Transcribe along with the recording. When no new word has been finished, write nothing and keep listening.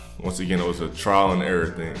once again, it was a trial and error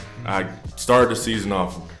thing. I started the season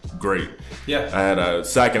off great. Yeah. I had a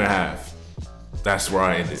sack and a half. That's where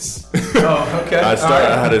I ended. Oh, okay.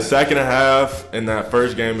 I had a sack and a half in that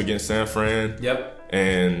first game against San Fran. Yep.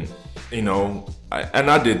 And, you know,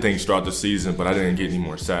 I did things throughout the season, but I didn't get any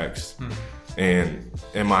more sacks. And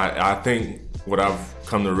I think what I've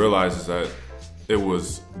come to realize is that it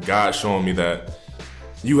was God showing me that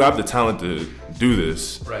you have the talent to do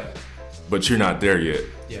this, right? But you're not there yet.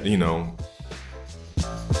 Yeah. You know.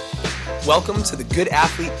 Welcome to the Good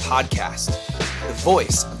Athlete Podcast, the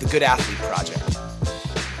voice of the Good Athlete Project.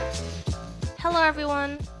 Hello,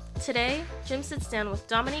 everyone. Today, Jim sits down with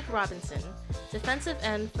Dominique Robinson, defensive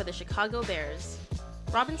end for the Chicago Bears.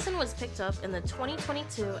 Robinson was picked up in the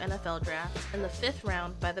 2022 NFL Draft in the 5th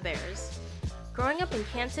round by the Bears. Growing up in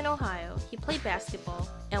Canton, Ohio, he played basketball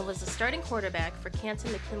and was the starting quarterback for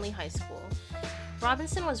Canton McKinley High School.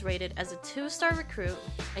 Robinson was rated as a 2-star recruit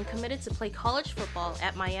and committed to play college football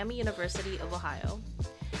at Miami University of Ohio.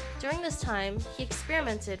 During this time, he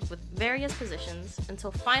experimented with various positions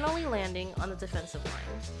until finally landing on the defensive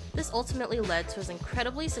line. This ultimately led to his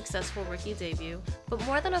incredibly successful rookie debut, but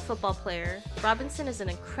more than a football player, Robinson is an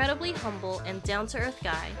incredibly humble and down-to-earth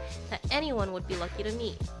guy that anyone would be lucky to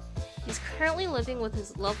meet. He's currently living with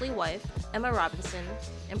his lovely wife, Emma Robinson,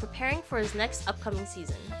 and preparing for his next upcoming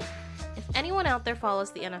season. If anyone out there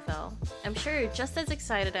follows the NFL, I'm sure you're just as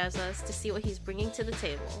excited as us to see what he's bringing to the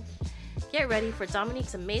table. Get ready for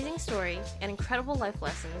Dominique's amazing story and incredible life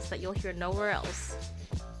lessons that you'll hear nowhere else.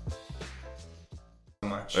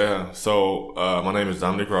 Yeah, so my name is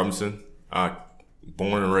Dominique Robinson. I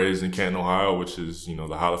born and raised in Canton, Ohio, which is, you know,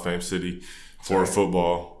 the Hall of Fame city for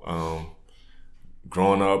football.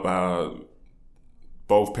 Growing up,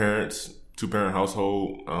 both parents, 2-parent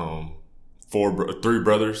household, 3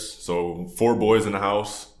 brothers, so 4 boys in the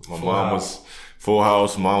house. My mom was full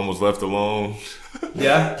house. Mom was left alone.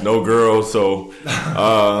 Yeah. No girls. So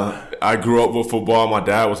I grew up with football. My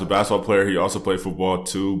dad was a basketball player. He also played football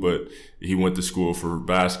too, but he went to school for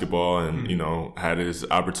basketball and, you know, had his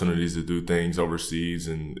opportunities to do things overseas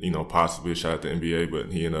and, you know, possibly a shot at the NBA,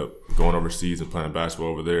 but he ended up going overseas and playing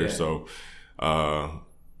basketball over there. Yeah. So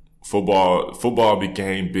football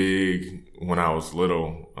became big when I was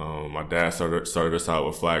little. My dad started us out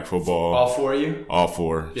with flag football. All 4 of you? All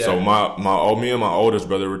 4. Yeah. So me and my oldest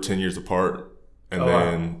brother were 10 years apart.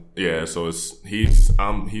 And so he's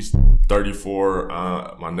 34.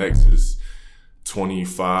 My next is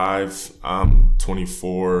 25. I'm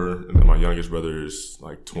 24, and then my youngest brother is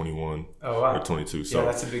like 21 or 22. So yeah,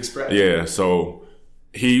 that's a big spread. Yeah, so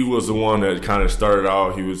he was the one that kind of started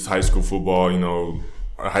out. He was high school football. You know,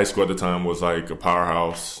 our high school at the time was like a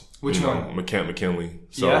powerhouse. Which one? McKinley.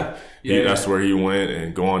 So that's where he went,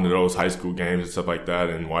 and going to those high school games and stuff like that,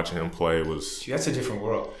 and watching him play was. Gee, that's a different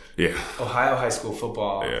world. Yeah. Ohio high school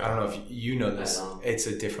football. Yeah. I don't know if you know this. It's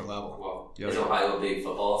a different level. Well, is Ohio a big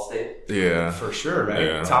football state? Yeah. For sure, right?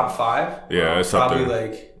 Yeah. Top 5. Yeah, it's probably up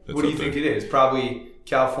there. What do you think it is? Probably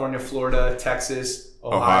California, Florida, Texas,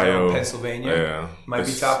 Ohio, Pennsylvania. Yeah. Might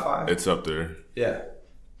be top 5. It's up there. Yeah.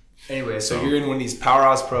 Anyway, so you're in one of these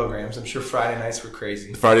powerhouse programs. I'm sure Friday nights were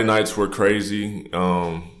crazy. Friday nights were crazy.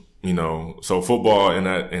 You know, so football in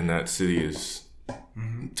that city is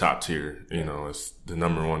top tier. You know, it's the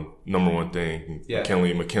number one thing. Yeah.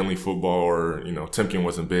 McKinley football, or, you know, Timken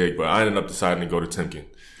wasn't big, but I ended up deciding to go to Timken.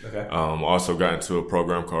 Okay. Also got into a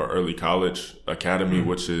program called Early College Academy,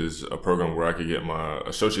 which is a program where I could get my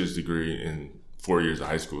associate's degree in 4 years of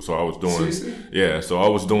high school. So I was doing, Seriously? So I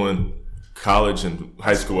was doing college and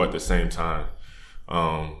high school at the same time.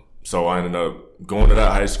 So I ended up going to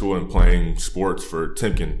that high school and playing sports for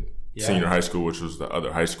Timken Senior High School, which was the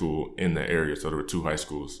other high school in the area. So there were 2 high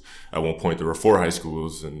schools. At one point there were 4 high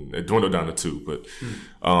schools, and it dwindled down to 2. But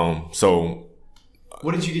so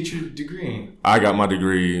what did you get your degree in? I got my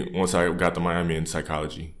degree once I got to Miami in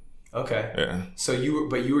psychology. Okay. Yeah. So you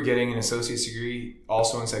were getting an associate's degree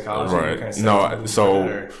also in psychology?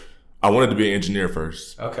 Right. I wanted to be an engineer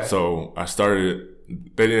first. Okay. So I started.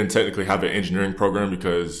 They didn't technically have an engineering program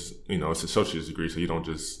because, you know, it's an associate's degree, so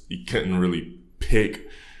you couldn't really pick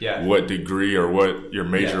what degree or what your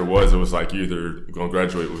major was. It was like you either going to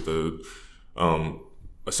graduate with a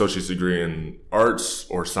associate's degree in arts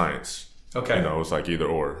or science. Okay. You know, it's like either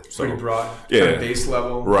or. So, pretty broad. Yeah. Kind of base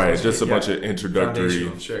level. Right. Just a bunch of introductory.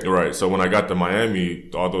 Sure. Right. So when I got to Miami,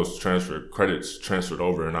 all those credits transferred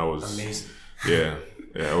over, and I was amazing. Yeah.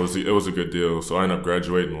 Yeah. It was a good deal. So I ended up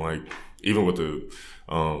graduating, like, even with the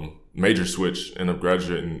major switch, ended up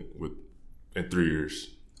graduating in 3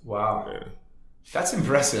 years. Wow. Yeah. That's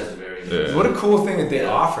impressive. That's very What a cool thing that they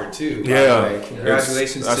offered too. Yeah.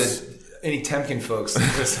 Congratulations to any Temkin folks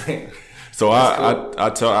listening. So I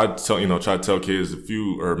try to tell kids, if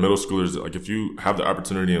you or middle schoolers, like if you have the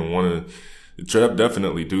opportunity and want to,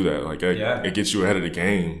 definitely do that. Like it gets you ahead of the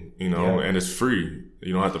game, and it's free.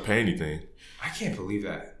 You don't have to pay anything. I can't believe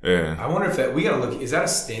that. Yeah. I wonder if we gotta look. Is that a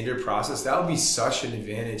standard process? That would be such an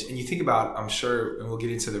advantage. And you think about, I'm sure, and we'll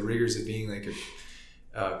get into the rigors of being like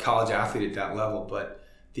a college athlete at that level, but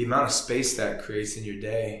the amount of space that creates in your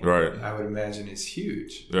day, right, I would imagine is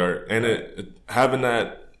huge. Right. And having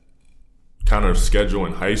that kind of schedule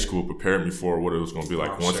in high school prepared me for what it was going to be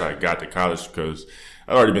like once I got to college, because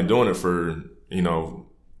I'd already been doing it for,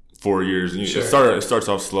 4 years. And it starts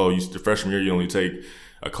off slow. The freshman year, you only take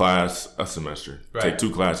a class a semester. Right. Take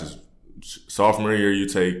 2 classes. Sophomore year, you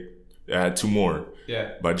add 2 more.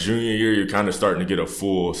 Yeah. By junior year, you're kind of starting to get a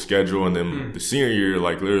full schedule. And then the senior year,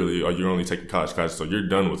 like literally, you're only taking college classes. So you're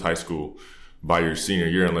done with high school by your senior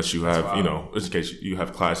year, unless you have, just in case you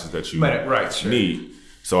have classes that you need.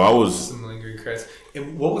 So I was some lingering credits.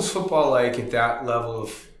 And what was football like at that level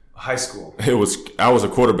of high school? I was a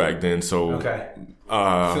quarterback then, so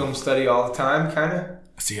film study all the time, kind of.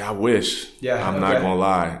 See, I wish. Yeah, I'm not gonna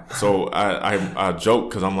lie. So I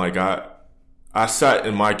joke because I'm like I sat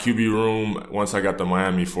in my QB room once I got to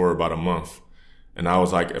Miami for about a month, and I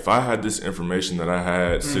was like, if I had this information that I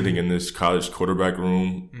had sitting in this college quarterback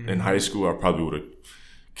room in high school, I probably would have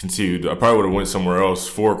continued. I probably would have went somewhere else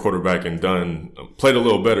for a quarterback and played a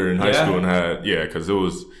little better in high school and because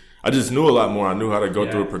I just knew a lot more. I knew how to go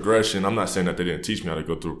through a progression. I'm not saying that they didn't teach me how to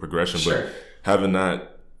go through a progression, but having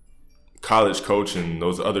that college coach and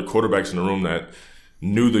those other quarterbacks in the room that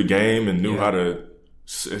knew the game and knew how to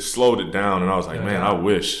it slowed it down, and I was like, man, I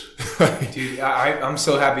wish. Dude, I'm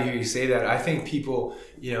so happy to hear you say that. I think people,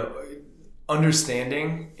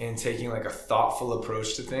 understanding and taking like a thoughtful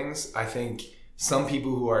approach to things, I think some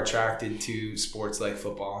people who are attracted to sports like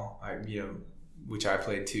football, which I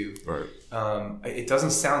played too, right. It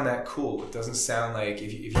doesn't sound that cool. It doesn't sound like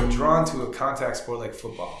if you're drawn to a contact sport like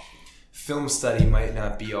football, film study might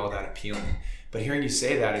not be all that appealing. But hearing you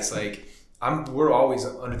say that, it's like we're always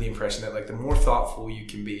under the impression that like the more thoughtful you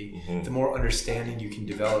can be, the more understanding you can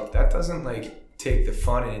develop. That doesn't like take the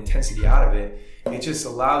fun and intensity out of it. It just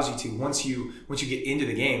allows you to once you get into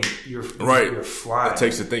the game, you're flying. It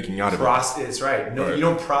takes the thinking out of it. It's right. No, you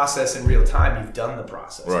don't process in real time. You've done the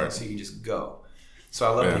process, right? So you can just go. So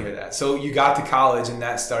I love to hear that. So you got to college, and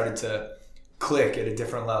that started to click at a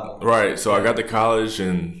different level, right? So I got to college,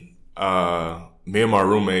 and me and my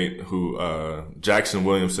roommate, who Jackson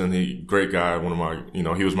Williamson, great guy, one of my,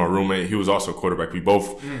 he was my roommate. He was also a quarterback. We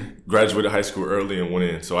both graduated high school early and went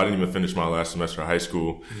in. So I didn't even finish my last semester of high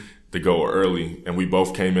school to go early, and we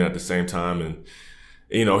both came in at the same time. And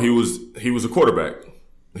he was a quarterback.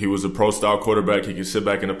 He was a pro style quarterback. He could sit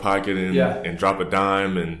back in the pocket and drop a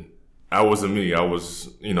dime. And I wasn't me. I was,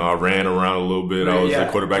 I ran around a little bit. I was a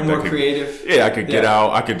quarterback that could creative. Yeah, I could get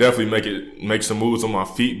out. I could definitely make some moves on my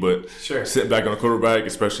feet, but sitting back on a quarterback,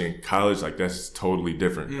 especially in college, like that's totally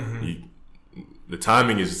different. The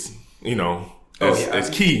timing is, it's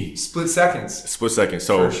key. Split seconds.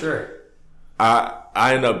 So for sure.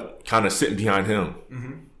 I ended up kind of sitting behind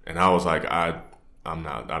him, and I was like, I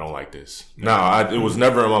don't like this. It was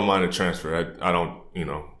never in my mind to transfer. I don't,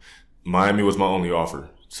 Miami was my only offer.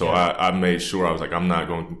 So I made sure I was like, I'm not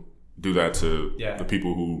going to do that to the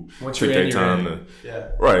people who took their time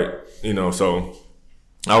right. So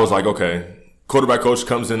I was like, okay. Quarterback coach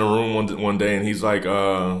comes in the room one day, and he's like,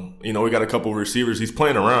 we got a couple of receivers. He's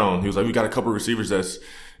playing around. He was like, we got a couple of receivers that's,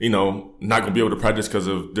 not going to be able to practice because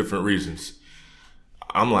of different reasons.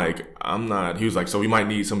 I'm like, I'm not. He was like, so we might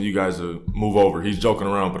need some of you guys to move over. He's joking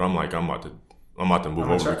around, but I'm like, I'm about to move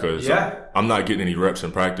over because I'm not getting any reps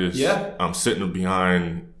in practice. Yeah. I'm sitting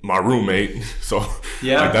behind my roommate. So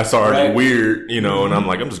like that's already weird, and I'm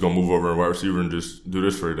like, I'm just going to move over and wide receiver and just do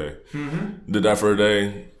this for a day. Did that for a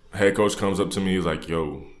day. Head coach comes up to me. He's like,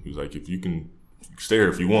 if you can stay here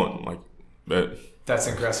if you want. I'm like, bet. That's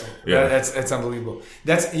impressive. Yeah. That's unbelievable.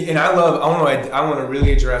 I want to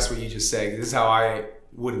really address what you just said. This is how I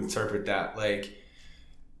would interpret that. Like,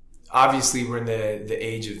 obviously, we're in the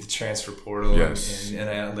age of the transfer portal, and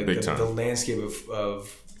the landscape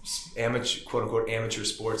of amateur, quote unquote, amateur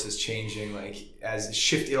sports is changing. Like as a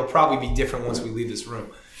shift, it'll probably be different once we leave this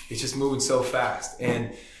room. It's just moving so fast.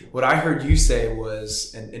 And what I heard you say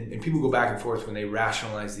was, and people go back and forth when they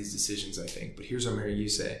rationalize these decisions, I think. But here's what I'm hearing you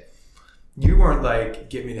say. You weren't like,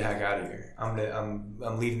 get me the heck out of here.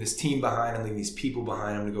 I'm leaving this team behind. I'm leaving these people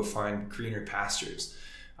behind. I'm going to go find greener pastures.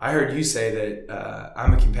 I heard you say that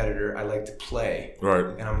I'm a competitor. I like to play. Right.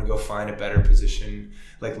 And I'm going to go find a better position,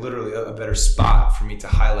 like literally a better spot for me to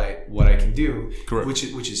highlight what I can do. Correct. Which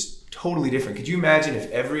is totally different. Could you imagine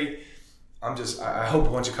if I hope a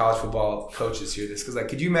bunch of college football coaches hear this, because like,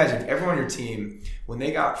 could you imagine if everyone on your team, when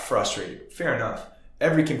they got frustrated, fair enough,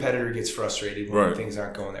 every competitor gets frustrated when things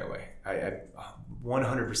aren't going their way. I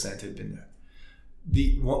 100% have been there.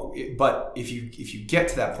 But if you get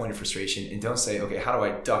to that point of frustration and don't say, okay, how do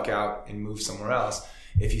I duck out and move somewhere else?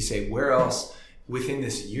 If you say, where else within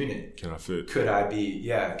this unit can I fit? Could I be?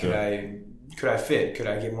 Yeah. Could I fit? Could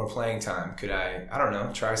I get more playing time? Could I don't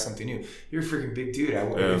know, try something new? You're a freaking big dude.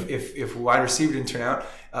 If wide receiver didn't turn out,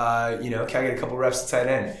 can I get a couple reps at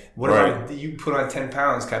tight end? What about you put on 10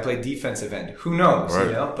 pounds? Can I play defensive end? Who knows?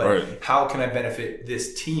 But how can I benefit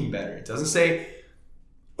this team better? It doesn't say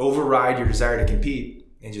override your desire to compete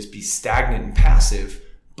and just be stagnant and passive,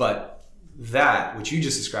 but that, which you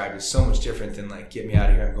just described, is so much different than like, get me out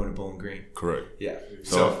of here, I'm going to Bowling Green. Correct. Yeah.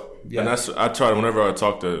 And I try, whenever I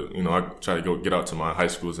talk to, I try to go get out to my high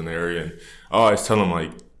schools in the area, and I always tell them,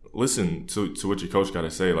 like, listen to what your coach got to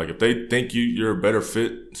say. Like, if they think you're a better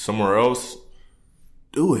fit somewhere else,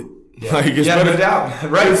 do it. Yeah. Like, it's better, no doubt.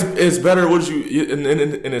 Right. It's better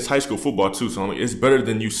and it's high school football too. So I'm like, it's better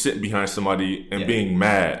than you sitting behind somebody and being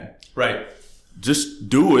mad. Right. Just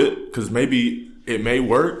do it, because maybe it may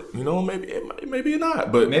work. Maybe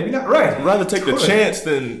not. But maybe not. Right. I'd rather take the chance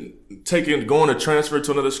than going to transfer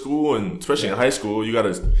to another school, and especially in high school, you got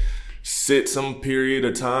to sit some period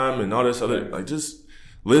of time and all this other. Like, just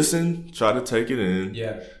listen, try to take it in.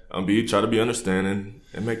 Yeah. Try to be understanding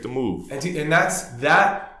and make the move. And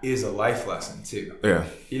that is a life lesson too. Yeah.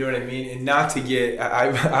 You know what I mean? And not to get,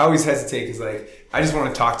 I always hesitate because like, I just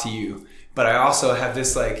want to talk to you, but I also have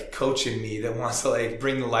this like coach in me that wants to like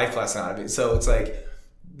bring the life lesson out of it. So it's like,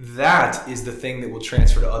 that is the thing that will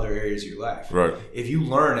transfer to other areas of your life. Right. If you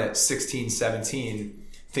learn at 16, 17,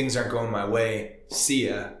 things aren't going my way, see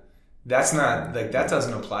ya. That's not like, that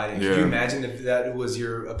doesn't apply to you. Can you imagine if that was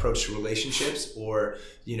your approach to relationships, or,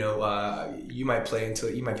 you might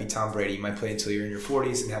be Tom Brady, you might play until you're in your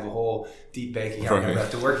 40s and have a whole deep bank account, never have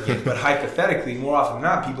to work again. But hypothetically, more often than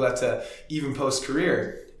not, people have to, even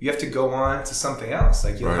post-career, you have to go on to something else.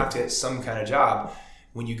 Like, you'll have to get some kind of job.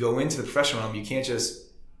 When you go into the professional realm, you can't just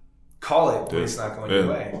call it when it's not going your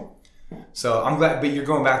way. So I'm glad, but you're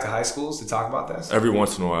going back to high schools to talk about this? Every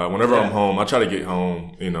once in a while. Whenever I'm home, I try to get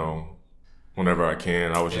home, whenever I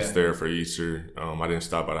can. I was just there for Easter. I didn't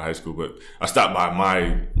stop by the high school, but I stopped by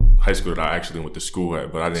my high school that I actually went to school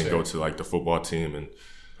at, but I didn't go to like the football team. And,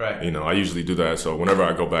 I usually do that. So whenever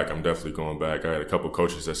I go back, I'm definitely going back. I had a couple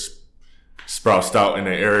coaches that sprouted out in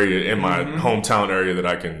the area, in my hometown area, that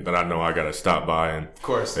I know I got to stop by. And of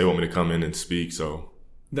course, they want me to come in and speak. So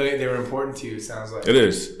they were important to you, it sounds like. It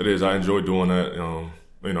is. I enjoy doing that.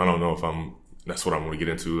 I don't know if that's what I'm going to get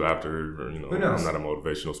into after, or, who knows? I'm not a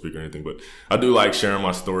motivational speaker or anything, but I do like sharing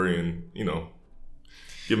my story and,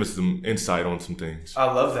 giving some insight on some things. I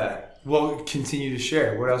love that. Well, continue to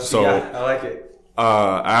share. What else you got? I like it.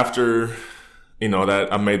 After, that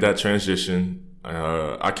I made that transition,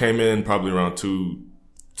 I came in probably around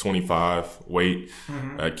 225 weight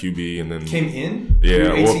at QB, and then came in.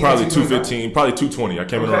 Yeah, well, probably 215, probably 220. I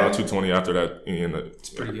came in around 220 after that.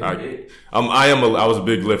 It's pretty good. I was a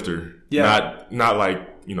big lifter. Yeah. Not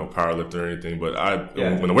like power lifter or anything, but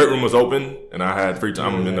when the weight room was open and I had free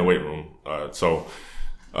time, I'm in the weight room.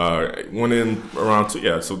 Went in around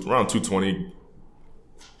around 220.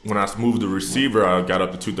 When I moved the receiver, I got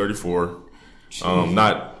up to 234.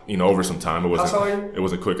 Not over some time. It wasn't. How tall are you? It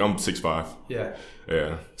wasn't quick. I'm 6'5". Yeah.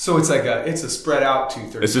 Yeah. So it's like it's a spread out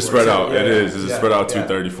 234. It's a spread out. It is. It's a spread out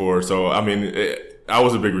 234. So I mean, I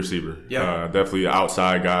was a big receiver. Yeah. Definitely an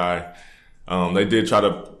outside guy. They did try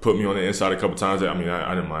to put me on the inside a couple times. I mean,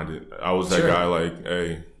 I didn't mind it. I was that guy. Like,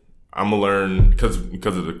 hey, I'm gonna learn because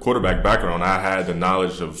of the quarterback background. I had the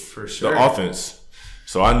knowledge of the offense.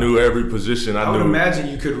 So I knew every position. I would imagine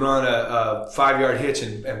you could run a 5-yard hitch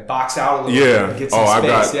and box out a little bit and get some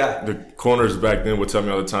space. The corners back then would tell me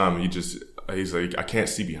all the time. He's like, I can't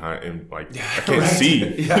see behind him. Like, I can't see.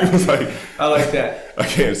 He was like, I like that. I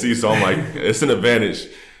can't see. So I'm like, it's an advantage.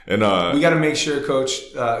 And we got to make sure,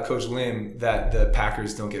 Coach Lim, that the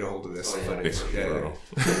Packers don't get a hold of this footage.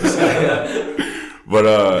 But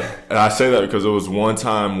and I say that because it was one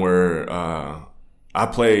time where I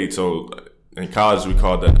played. So in college, we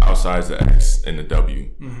called the outsides the X and the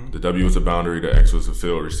W. The W was the boundary, the X was the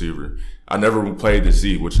field receiver. I never played the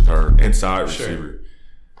Z, which is our inside receiver.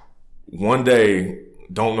 One day,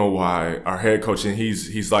 don't know why, our head coach, and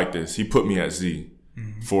he's like this, he put me at Z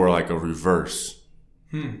for like a reverse.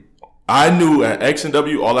 I knew at X and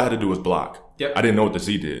W, all I had to do was block. Yep. I didn't know what the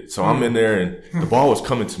Z did. So I'm in there, and the ball was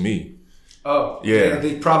coming to me. Oh, yeah.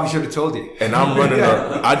 They probably should have told you. And I'm running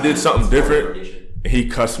I did something different. he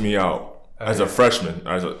cussed me out as a freshman,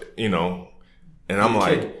 and I'm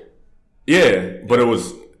like, yeah, but it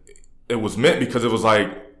was meant because it was like,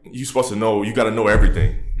 you're supposed to know, you got to know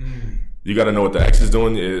everything. You got to know what the X is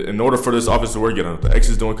doing. In order for this offense to work, you got to know what the X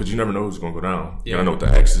is doing because you never know who's going to go down. You got to know what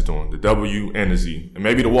the X is doing, the W and the Z, and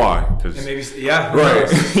maybe the Y. And maybe, right.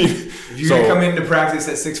 If you're going to come into practice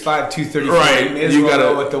at 6'5", 234, right. you may as well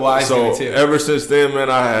know what the Y is doing too. Ever since then,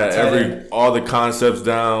 man, I had all the concepts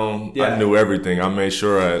down. Yeah. I knew everything. I made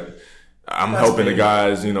sure I'm helping the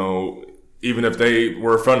guys, even if they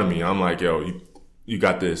were in front of me. I'm like, yo, you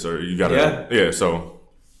got this, or you got to. Yeah, so.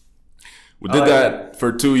 We did that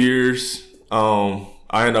for 2 years. I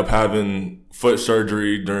ended up having foot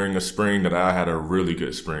surgery during a spring that I had a really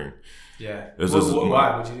good spring. Yeah.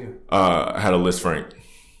 Why? What'd you do? I had a Lisfranc Frank.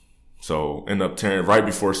 So ended up tearing right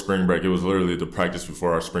before spring break. It was literally the practice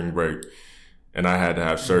before our spring break. And I had to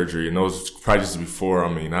have surgery. And those practices before,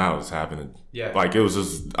 I was having it. Yeah. Like, it was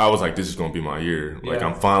just, I was like, this is going to be my year. Like,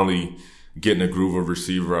 I'm finally getting a groove of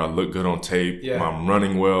receiver. I look good on tape. Yeah. I'm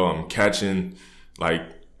running well. I'm catching. Like,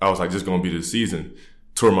 I was like, this is going to be the season.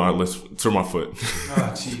 Tore my foot.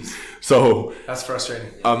 Oh, jeez. So that's frustrating.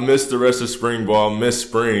 I missed the rest of spring ball, missed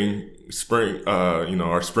spring,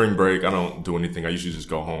 our spring break. I don't do anything. I usually just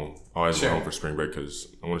go home. I always go home for spring break because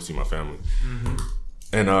I want to see my family. Mm-hmm.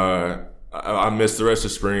 And I missed the rest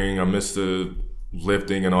of spring. I missed the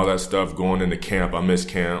lifting and all that stuff going into camp. I missed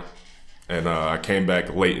camp. And I came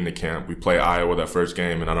back late in the camp. We played Iowa that first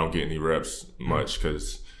game, and I don't get any reps much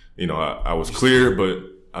because, I was clear, but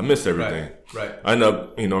I missed everything. Right. I ended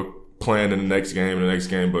up, playing in the next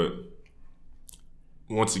game, but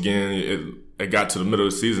once again, it got to the middle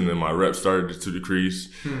of the season and my reps started to decrease.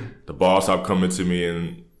 The ball stopped coming to me,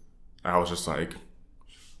 and I was just like,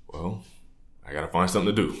 well, I got to find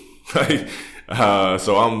something to do.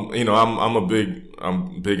 So I'm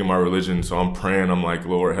big in my religion. So I'm praying. I'm like,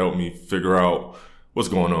 Lord, help me figure out what's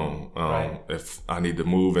going on. If I need to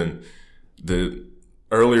move. And the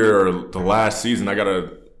last season, I got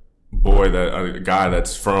a guy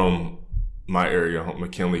that's from my area,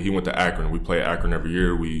 McKinley. He went to Akron. We play Akron every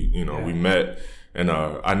year. We met, and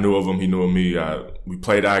I knew of him. He knew of me. We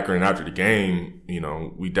played Akron. After the game,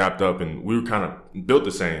 we dapped up, and we were kind of built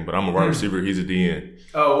the same. But I'm a wide receiver. He's a DN.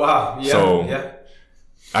 Oh wow! Yeah. So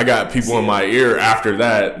I got people in my ear after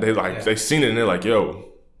that. They seen it, and they're like, "Yo."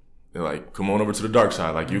 They're like, "Come on over to the dark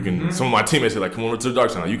side." Like, you can. Some of my teammates are like, "Come over to the dark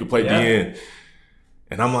side. You can play DN."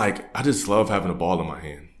 And I'm like, I just love having the ball in my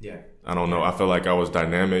hand. Yeah. I don't know. I feel like I was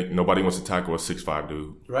dynamic. Nobody wants to tackle a 6'5"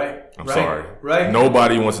 dude. Right. I'm sorry. Right.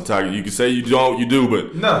 Nobody wants to tackle. You can say you don't, you do,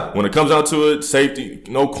 but no. When it comes down to it, safety,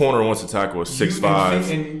 no corner wants to tackle a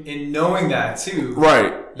 6'5". And knowing that too.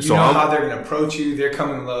 Right. You know how they're going to approach you. They're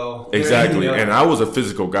coming low. Exactly. And I was a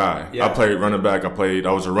physical guy. Yeah. I played running back. I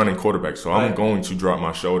was a running quarterback. So I'm going to drop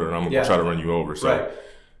my shoulder and I'm going to try to run you over. So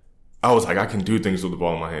I was like, I can do things with the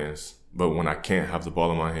ball in my hands. But when I can't have the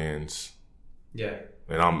ball in my hands,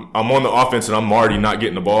 and I'm on the offense and I'm already not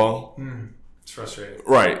getting the ball, it's frustrating.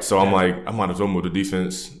 Right. So I'm like, I might as well move the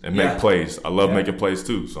defense and make plays. I love making plays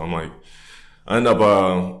too. So I'm like,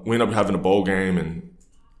 we end up having a bowl game, and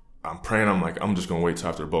I'm praying. I'm like, I'm just gonna wait till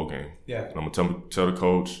after the bowl game. Yeah. And I'm gonna tell the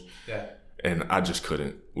coach. Yeah. And I just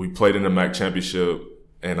couldn't. We played in the MAC championship,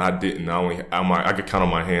 and I didn't. I could count on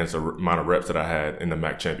my hands the amount of reps that I had in the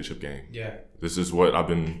MAC championship game. Yeah. This is what I've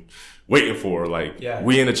been waiting for.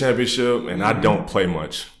 We in the championship, and I don't play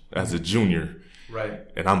much as a junior. Right.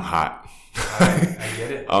 And I'm hot. I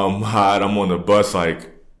get it. I'm hot. I'm on the bus.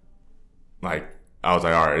 Like I was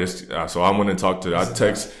like, all right. So I went and talked to. I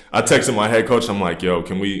texted my head coach. I'm like, yo,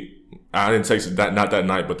 can we? I didn't text it not that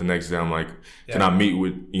night, but the next day, I'm like, can I meet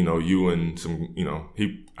with you and some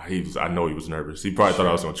I know he was nervous. He probably thought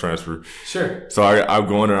I was going to transfer. Sure. So I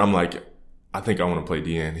go in there. I'm like, I think I want to play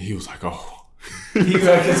DN. He was like, oh.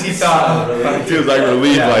 Because he thought he was like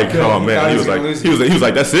relieved, oh man. He was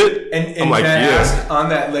like, that's it. And I'm like, can I ask on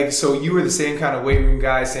that, so you were the same kind of weight room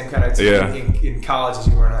guy, same kind of team in college as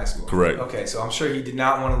you were in high school. Correct. Okay, so I'm sure he did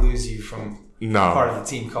not want to lose you from part of the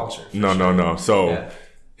team culture. No. So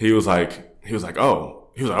he was like, oh.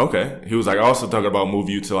 He was like, okay. He was like, I also talking about move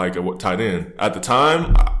you to like a tight end. At the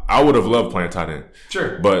time, I would have loved playing tight end.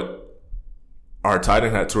 Sure. But our tight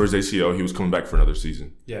end had towards ACL. He was coming back for another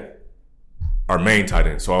season. Yeah. Our main tight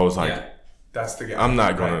end. So I was like, that's the guy. I'm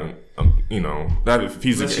not going to, that if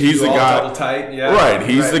he's the guy. Double tight. Yeah. Right.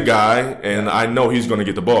 He's the guy, and I know he's going to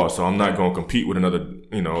get the ball. So I'm not going to compete with another,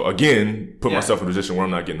 again, put myself in a position where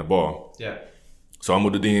I'm not getting the ball. Yeah. So I'm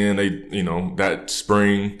with the DN. They, that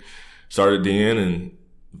spring started DN, and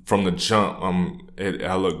from the jump,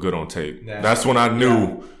 I look good on tape. That's when I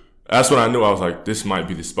knew That's when I knew. I was like, this might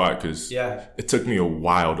be the spot because it took me a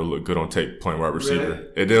while to look good on tape playing wide receiver. Really?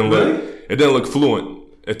 It didn't look fluent.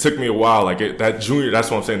 It took me a while. Like that junior, that's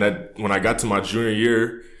what I'm saying. That when I got to my junior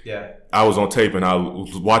year, I was on tape and I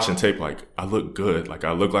was watching tape. Like I looked good. Like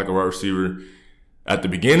I looked like a wide receiver. At the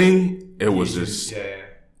beginning, it was just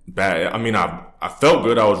bad. I mean, I felt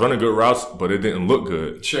good. I was running good routes, but it didn't look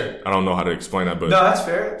good. Sure. I don't know how to explain that, but no, that's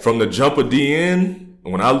fair. From the jump of DN.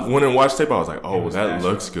 When I went and watched tape, I was like, "Oh, that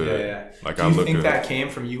natural. Looks good." Yeah. Like Do I you look think good. that came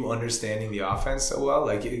from you understanding the offense so well,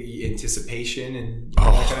 like anticipation and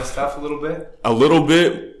that kind of stuff, a little bit? A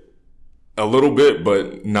little bit,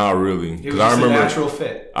 but not really. It was just a natural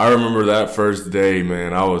fit. I remember that first day,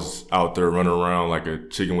 man. I was out there running around like a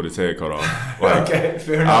chicken with its head cut off. Like, okay,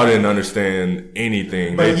 fair enough. I didn't understand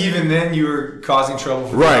anything. But even then, you were causing trouble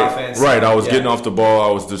for the offense. Right. I was getting off the ball.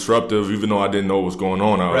 I was disruptive, even though I didn't know what was going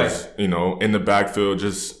on. I was, in the backfield,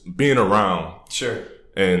 just being around. Sure.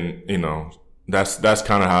 And that's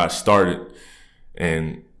kind of how I started.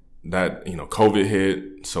 And that COVID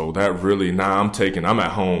hit, so that really I'm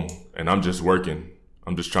at home and I'm just working.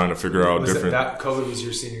 I'm just trying to figure out different. That COVID was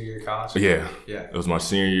your senior year of college? Yeah. It was my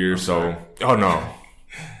senior year. Oh no.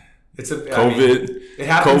 It's COVID. I mean, it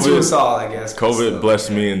happened to us all, I guess. COVID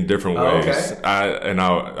blessed me in different ways. Okay.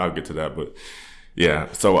 I'll get to that, but yeah.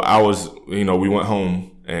 So I was, we went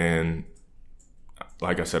home, and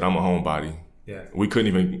like I said, I'm a homebody. Yeah. We couldn't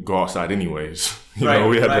even go outside anyways.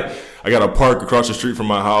 I got a park across the street from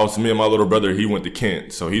my house. Me and my little brother, he went to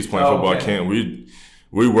Kent, so he's playing football at Kent.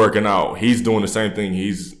 We working out. He's doing the same thing.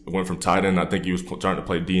 He's went from tight end. I think he was trying to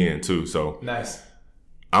play DN too. So nice.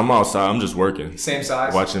 I'm outside. I'm just working. Same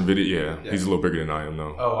size? Watching video. Yeah. He's a little bigger than I am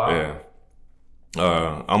though. Oh, wow.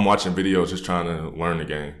 Yeah. I'm watching videos just trying to learn the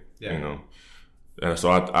game, And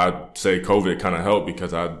so I'd say COVID kind of helped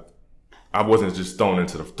because I wasn't just thrown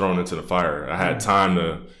into the fire. I had time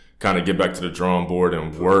to kind of get back to the drawing board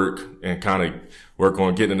and work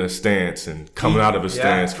on getting in a stance and coming out of a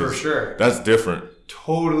stance. For sure. That's different.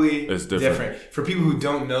 Totally it's different. For people who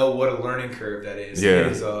don't know what a learning curve that is,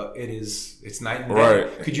 it's night and day.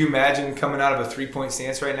 Right. Could you imagine coming out of a 3-point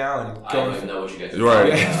stance right now and going? I don't even know what you guys are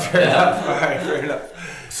right. Fair enough. All right, fair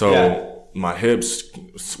enough. So my hips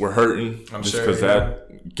were hurting because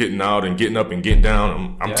that getting out and getting up and getting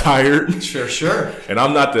down. I'm tired. Sure. And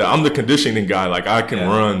I'm the conditioning guy. Like I can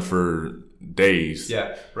run for days.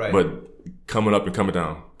 Yeah, right. But coming up and coming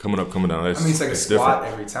down. It's like a squat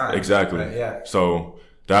every time. Exactly. Right, yeah. So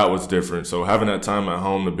that was different. So having that time at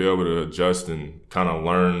home to be able to adjust and kind of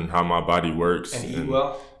learn how my body works and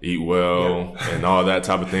eat well, and all that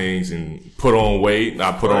type of things, and put on weight.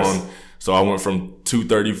 So I went from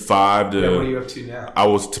 235 to. Yeah, what are you up to now? I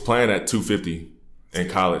was playing at 250 in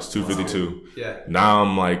college, 252. Yeah. Now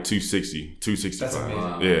I'm like 260, 265. That's amazing.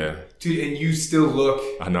 Wow. Yeah. Dude, and you still look.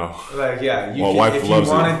 I know. Like, yeah. My wife if loves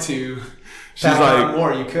you wanted it. to. She's like,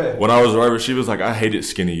 more, you could. When I was right, she was like, I hated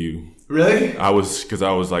skinny you. Really? Because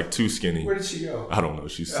I was like too skinny. Where did she go? I don't know.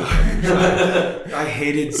 She's sick. I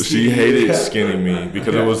hated skinny. She hated skinny me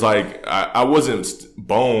because it was like, I wasn't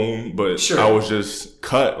bone, but I was just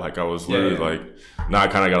cut. Like I was literally like, now I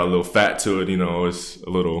kind of got a little fat to it, It's a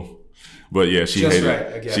little, but yeah, she just hated.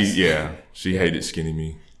 Right, I guess. She hated skinny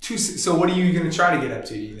me. So what are you going to try to get up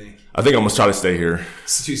to, do you think? I think I'm going to try to stay here.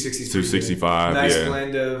 265. Nice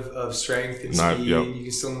blend of strength and speed. You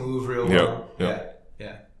can still move real well.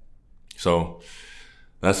 Yeah. So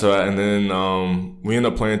that's and then we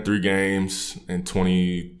ended up playing 3 games in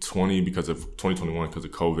 2020 because of 2021 because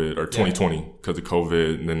of COVID, or 2020 because of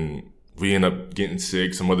COVID, and then we ended up getting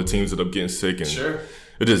sick. Some other teams ended up getting sick, and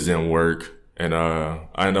it just didn't work. And I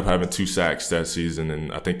ended up having 2 sacks that season,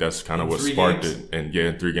 and I think that's kind of what sparked it. And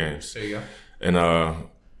in 3 games. There you go. And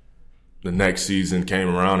the next season came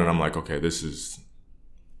around, and I'm like, okay, this is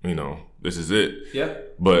it. Yeah.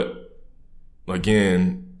 But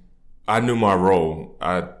again, I knew my role.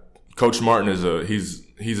 Coach Martin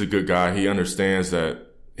he's a good guy. He understands that.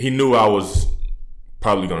 He knew I was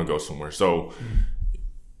probably going to go somewhere. So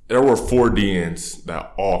there were 4 DNs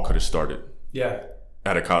that all could have started. Yeah.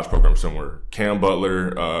 At a college program somewhere. Cam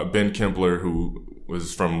Butler, Ben Kempler, who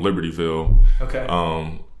was from Libertyville. Okay.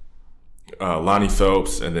 Lonnie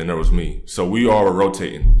Phelps, and then there was me. So we all were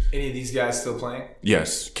rotating. Any of these guys still playing?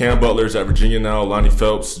 Yes. Cam Butler's at Virginia now. Lonnie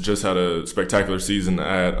Phelps just had a spectacular season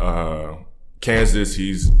at Kansas.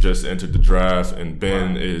 He's just entered the draft, and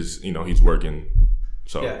Ben is, he's working.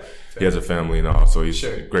 So he has a family and all, so he's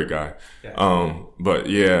a great guy. Yeah. But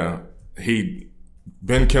yeah,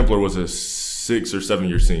 Ben Kempler was a 6 or 7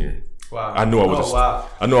 year senior. Wow. I knew I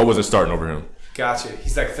wasn't starting over him. Gotcha.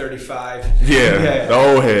 He's like 35. Yeah, the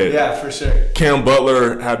old head. Yeah, for sure. Cam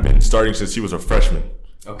Butler had been starting since he was a freshman.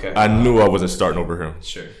 Okay. I knew I wasn't starting over him.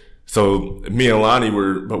 Sure. So me and Lonnie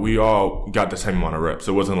but we all got the same amount of reps.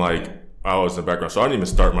 It wasn't like I was in the background. So I didn't even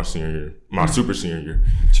start my senior year, my super senior year.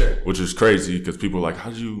 Sure. Which is crazy because people are like,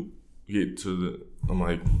 how did you get to the, I'm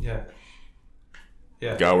like, yeah.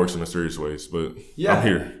 God works in mysterious ways, but I'm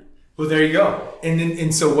here. Well, there you go.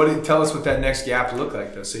 And so tell us what that next gap looked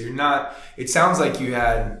like though. So you're not, it sounds like you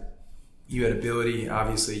had ability,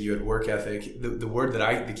 obviously you had work ethic. The word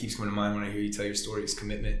that keeps coming to mind when I hear you tell your story is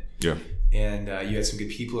commitment. Yeah. And you had some good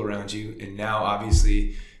people around you, and now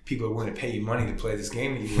obviously people are willing to pay you money to play this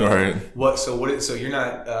game that you All right. So you're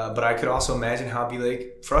not, but I could also imagine how it'd be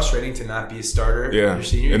like frustrating to not be a starter your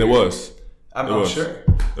senior year. And it was. I'm sure.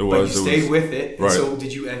 It was. But you stayed with it. Right. So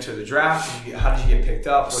did you enter the draft? How did you get picked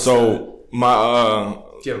up? So do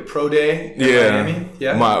you have a pro day in Miami?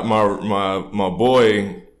 Yeah. My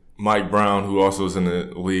boy Mike Brown, who also is in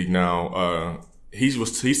the league now,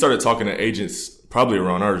 he started talking to agents probably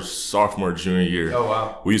around our sophomore, junior year. Oh,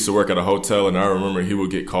 wow. We used to work at a hotel, and I remember he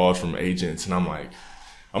would get calls from agents, and I'm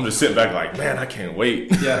just sitting back like, man, I can't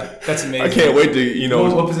wait. Yeah, that's amazing. I can't wait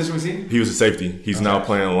to, What position was he? He was a safety. He's now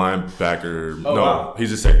playing linebacker. Wow.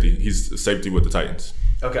 He's a safety. He's a safety with the Titans.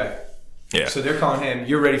 Okay. Yeah. So they're calling him.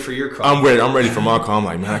 You're ready for your call. I'm ready for my call. I'm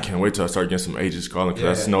like, man, I can't wait till I start getting some agents calling because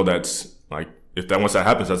I just know that's like, once that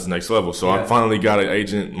happens, that's the next level. So I finally got an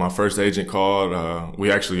agent. My first agent called. We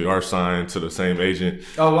actually are signed to the same agent.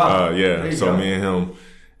 Oh wow! Yeah. So me and him,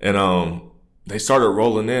 and they started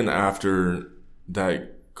rolling in after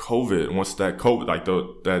that COVID. Once that COVID, like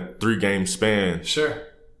that 3-game span. Sure.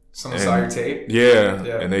 Someone saw your tape.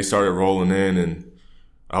 Yeah. And they started rolling in, and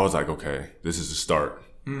I was like, okay, this is a start.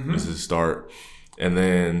 Mm-hmm. This is a start. And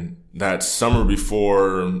then that summer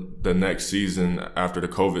before the next season, after the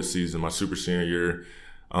COVID season, my super senior year,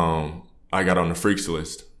 I got on the freaks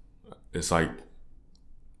list. It's like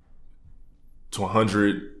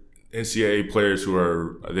 100 NCAA players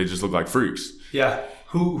they just look like freaks. Yeah.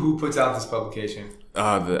 Who puts out this publication?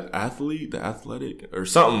 The Athletic, or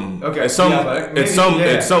something. Okay. It's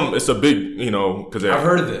a big, because I've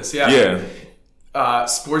heard of this. Yeah. Yeah.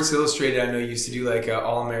 Sports Illustrated, I know, used to do like an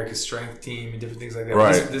All-America strength team and different things like that.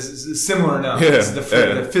 Right. This is similar now. Yeah. This is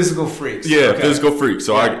the physical freaks. Yeah, okay. Physical freaks.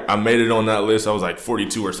 So I made it on that list. I was like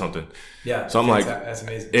 42 or something. Yeah. So I'm like, that's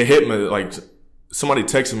amazing. It hit me like somebody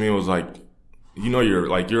texted me and was like,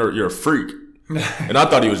 you're a freak. And I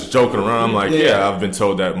thought he was joking around. I'm like, yeah, I've been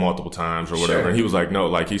told that multiple times or whatever. Sure. And he was like, no,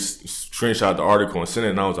 like he screenshot the article and sent it.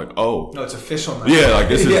 And I was like, oh. No, it's official now. Yeah, like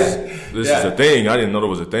this is a thing. I didn't know there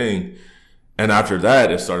was a thing. And after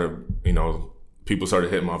that, it started, people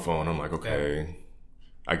started hitting my phone. I'm like, okay.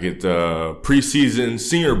 I get the preseason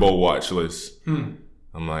Senior Bowl watch list. I'm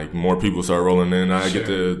like, more people start rolling in. I get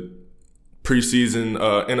the preseason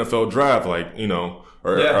NFL draft, players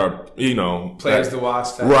to watch.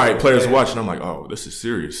 Players to watch. And I'm like, oh, this is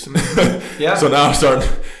serious. Yeah. So now it's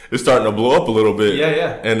starting to blow up a little bit.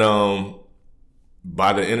 Yeah. And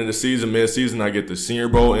by the end of the season, mid-season, I get the Senior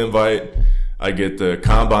Bowl invite. I get the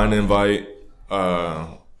Combine invite.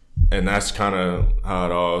 And that's kind of how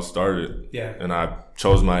it all started. Yeah. And I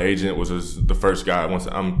chose my agent, was the first guy.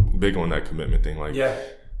 I'm big on that commitment thing. Like,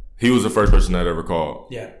 he was the first person that ever called.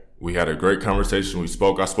 Yeah. We had a great conversation. I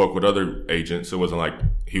spoke with other agents. It wasn't like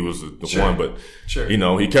he was the one, but he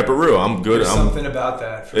kept it real. I'm good. There's something about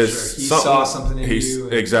that for sure. He saw something in you.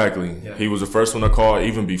 Exactly. Yeah. He was the first one to call,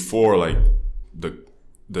 even before like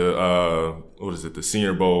the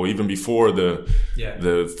Senior Bowl, even before the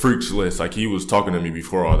freaks list. Like, he was talking to me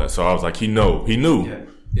before all that. So I was like, he knew,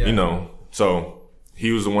 so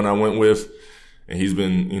he was the one I went with, and he's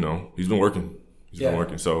been working. He's been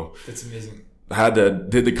working. So that's amazing. I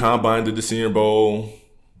did the Combine, did the Senior Bowl,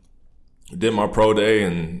 did my pro day,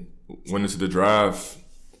 and went into the draft.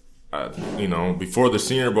 Before the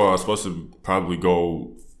Senior Bowl, I was supposed to probably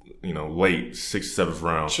go, late 6th, 7th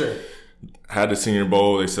round. Sure. Had the Senior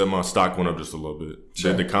Bowl. They said my stock went up just a little bit.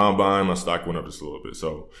 Sure. Did the Combine, my stock went up just a little bit.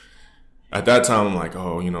 So at that time, I'm like,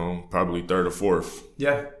 probably 3rd or 4th.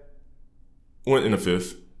 Yeah. Went in the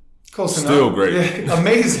 5th. Close enough. Still great. Yeah.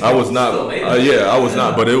 Amazing. I was not. I was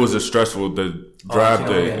not. But it was a stressful. The draft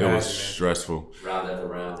day, it was stressful. Round after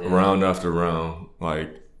round. Yeah. Round after round.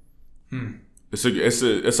 Like, it's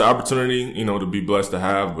an opportunity, to be blessed to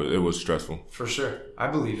have, but it was stressful. For sure. I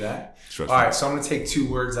believe that. Stressful. All right, so I'm going to take 2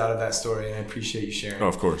 words out of that story, and I appreciate you sharing. Oh,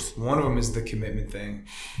 of course. One of them is the commitment thing.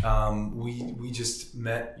 We just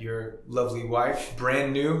met your lovely wife,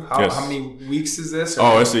 brand new. How many weeks is this?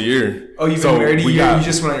 It's a year. Oh, you've been married a year? You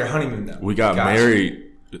just went on your honeymoon now. We got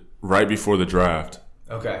married right before the draft.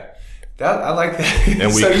 Okay. I like that.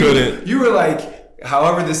 And we couldn't. You were like,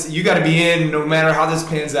 however you got to be in no matter how this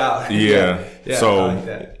pans out. Yeah. Yeah, so I like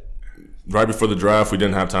that. right before the draft, we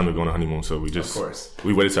didn't have time to go on a honeymoon, so we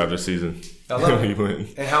waited till after the season. I love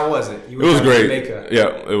it. And how was it? It was great.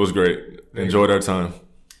 Yeah, it was great. Enjoyed our time.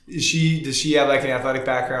 Does she have like an athletic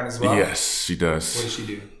background as well? Yes, she does. What does she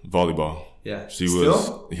do? Volleyball. Yeah. She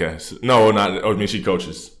was. Yes. No, not. I mean, she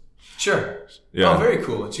coaches. Sure. Yeah. Oh, very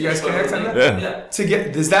cool. Did you guys connect on that? Yeah.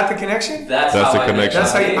 Is that the connection? That's the how connection.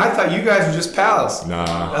 That's how I thought you guys were just pals. Nah.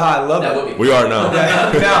 I love it. We are now.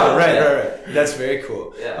 Now, right. That's very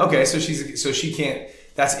cool. Yeah. Okay, so she can't.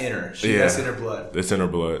 That's in her. That's in her blood. It's in her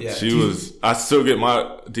blood. Yeah. She was. I still get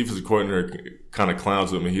my defensive coordinator kind of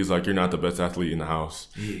clowns with me. He's like, "You're not the best athlete in the house,"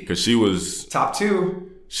 because she was top 2.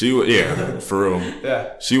 She was, for real.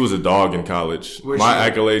 Yeah. She was a dog in college. My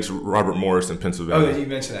accolades, Robert Morris in Pennsylvania. Oh, you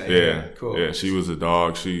mentioned that. Yeah. Cool. Yeah, she was a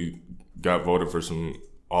dog. She got voted for some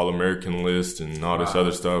All-American list and all this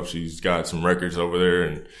other stuff. She's got some records over there.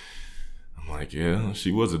 And I'm like, yeah,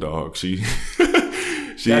 she was a dog. She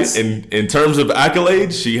in terms of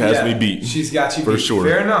accolades, she has me beat. She's got you for beat. sure.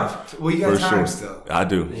 Fair enough. Well, you got time sure. still. I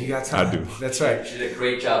do. You got time. I do. That's right. She did a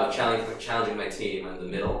great job of challenging my team in the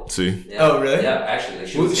middle. See? Yeah. Oh, really? Yeah, actually.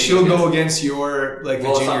 She'll go against your, like, the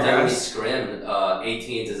junior sometimes guys? we scrim.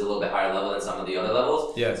 18th is a little bit higher level than some of the other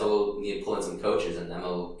levels. Yeah. So we'll need to pull in some coaches, and then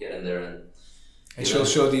we'll get in there and she'll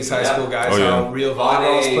show these high school guys yeah. how real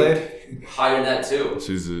volleyball is played? Higher net, too.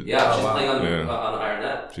 She's playing on a higher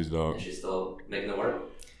net. She's a dog. And she's still making it work.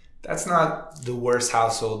 That's not the worst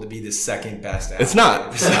household to be the second best athlete. It's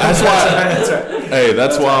not. That's why. Hey,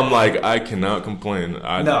 that's why I'm like, I cannot complain.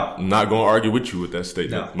 I'm not going to argue with you with that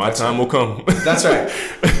statement. My time will come. That's right.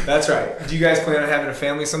 That's right. Do you guys plan on having a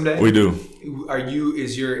family someday? We do.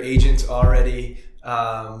 Is your agent already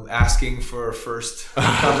asking for a first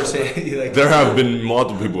conversation? There have been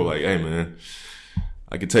multiple people like, hey, man,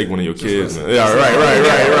 I could take one of your kids. Man. Yeah, right.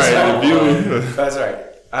 That's right.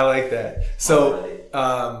 I like that. So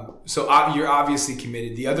you're obviously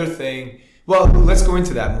committed. The other thing, well, let's go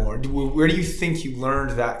into that more. Where do you think you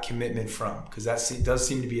learned that commitment from? Because that does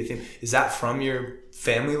seem to be a thing. Is that from your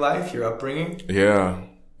family life, your upbringing? Yeah,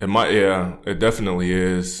 it definitely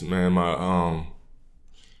is, man.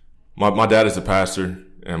 My dad is a pastor,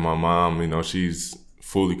 and my mom, she's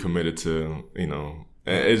fully committed to,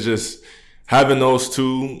 it's just having those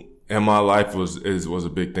two in my life was a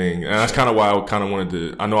big thing, and that's kind of why I kind of wanted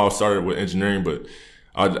to. I know I started with engineering, but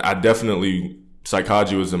I definitely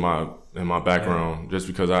psychology was in my background just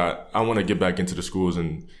because I want to get back into the schools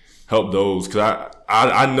and help those because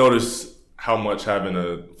I noticed how much having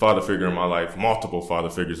a father figure in my life, multiple father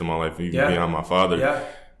figures in my life, even beyond my father,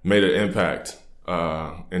 made an impact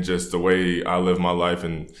in just the way I live my life.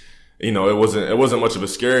 And it wasn't much of a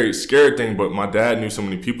scary thing, but my dad knew so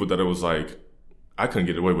many people that it was like I couldn't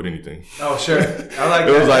get away with anything. Oh, sure. I like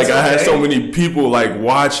it was like I had so many people like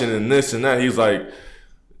watching and this and that. He's like,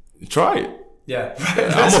 try it. Yeah.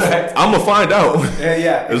 I'm gonna find out.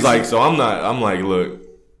 Yeah. It's like, so I'm like, look,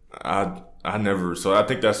 I never, so I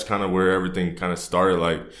think that's kind of where everything kind of started.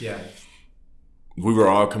 Like, we were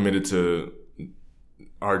all committed to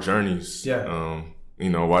our journeys. Yeah.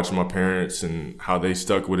 Watching my parents and how they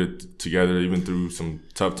stuck with it together, even through some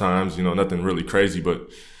tough times, nothing really crazy, but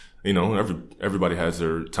everybody has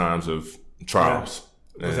their times of trials.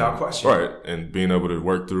 Without question. Right. And being able to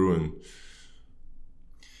work through and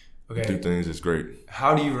do things is great.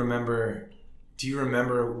 How do you remember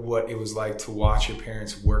what it was like to watch your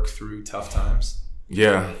parents work through tough times?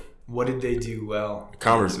 Yeah. What did they do well? They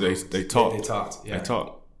talked. They talked. Yeah. They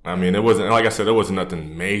talked. I mean, it wasn't, like I said, it wasn't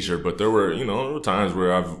nothing major, but there were times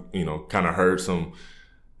where I've, kind of heard some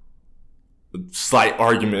slight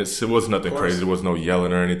arguments. It wasn't nothing crazy. There was no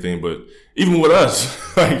yelling or anything, but even with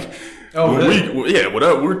us, like,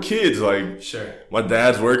 we're kids. Like, sure. My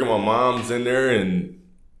dad's working, my mom's in there, and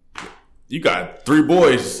you got 3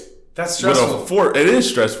 boys. That's stressful. It is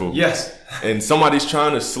stressful. Yes. And somebody's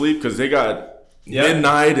trying to sleep because they got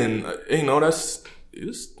midnight, and that's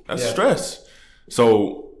stress.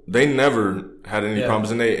 So they never had any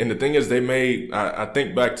problems, and the thing is, they made. I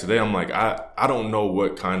think back today, I'm like, I don't know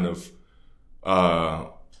what kind of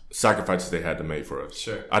sacrifices they had to make for us.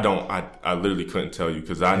 Sure. I literally couldn't tell you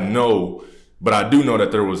because I know, but I do know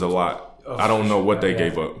that there was a lot. I don't know what they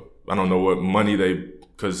gave up. I don't know what money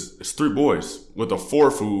because it's 3 boys with a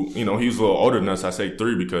 4th who, he was a little older than us. I say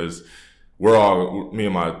 3 because me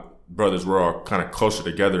and my brothers were all kind of closer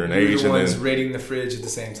together in age. The ones raiding the fridge at the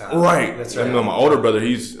same time. Right. That's right. And then my older brother,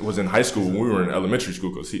 was in high school when we were in elementary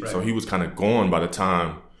school, so he was kind of gone by the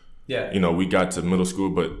time, we got to middle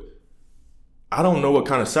school. But I don't know what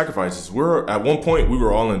kind of sacrifices. At one point, we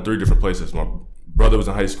were all in 3 different places. My brother was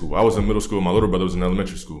in high school. I was in middle school. My little brother was in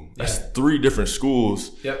elementary school. That's 3 different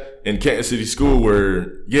schools. Yep. in Canton City School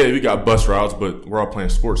where, we got bus routes, but we're all playing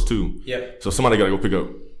sports too. Yep. So somebody got to go pick up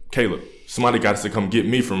Caleb. Somebody got to come get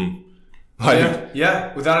me from, like.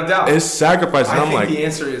 Yeah, without a doubt. It's sacrifice. And I think the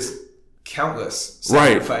answer is countless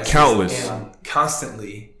sacrifices. Right, countless. And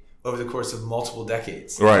constantly over the course of multiple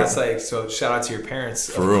decades. Right. That's like, so shout out to your parents,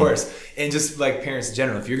 of real. course. And just like parents in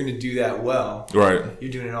general, if you're going to do that well, right,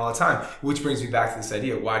 you're doing it all the time. Which brings me back to this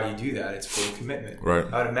idea. Why do you do that? It's full commitment. Right.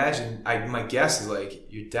 I would imagine, my guess is like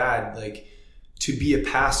your dad, like to be a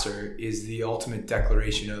pastor is the ultimate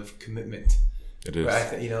declaration of commitment. It is.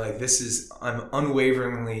 Right? Like this is, I'm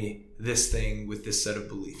unwaveringly this thing with this set of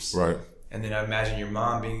beliefs. Right. And then I imagine your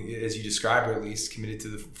mom being, as you describe her at least, committed to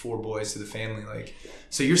the 4 boys, to the family. Like,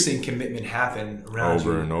 so you're seeing commitment happen around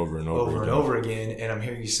you over and over again. And I'm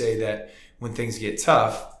hearing you say that when things get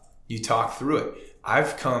tough, you talk through it. I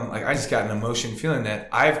just got an emotion feeling that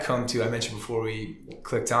I've come to, I mentioned before we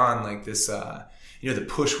clicked on, like this, the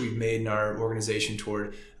push we've made in our organization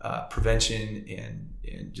toward prevention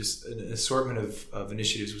and just an assortment of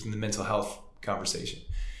initiatives within the mental health conversation.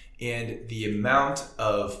 And the amount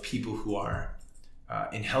of people who are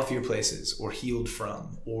in healthier places or healed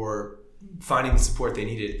from or finding the support they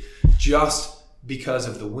needed just because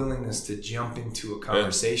of the willingness to jump into a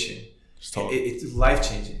conversation. It's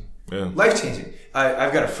life-changing. Yeah. Life-changing.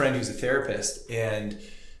 I've got a friend who's a therapist, and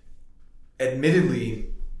admittedly,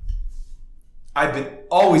 I've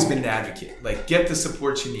always been an advocate. Like, get the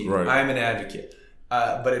support you need. Right. I'm an advocate.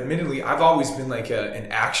 But admittedly, I've always been like an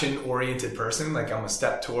action-oriented person. Like I'm a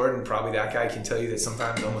step toward, and probably that guy can tell you that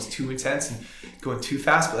sometimes almost too intense and going too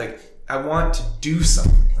fast. But like I want to do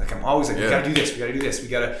something. Like I'm always like, we got to do this. We got to do this. We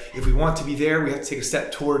got to. If we want to be there, we have to take a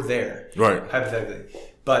step toward there. Right. Hypothetically.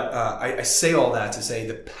 But I say all that to say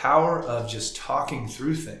the power of just talking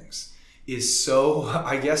through things is so.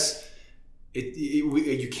 I guess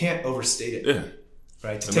you can't overstate it. Yeah.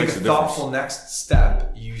 Right. To take a thoughtful next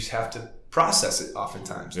step, you have to process it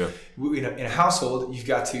oftentimes. Yeah. In a household, you've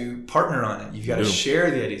got to partner on it. You've got to share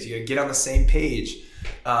the ideas. You got to get on the same page.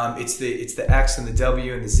 It's the X and the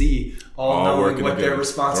W and the Z all knowing what their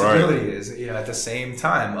responsibility is, at the same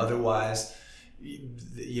time. Otherwise,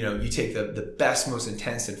 you take the best, most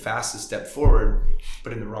intense and fastest step forward,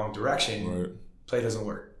 but in the wrong direction. Right. Play doesn't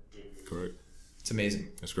work. Correct. It's amazing.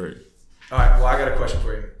 That's great. All right. Well, I got a question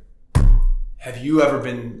for you. Have you ever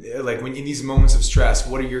been, like, when in these moments of stress,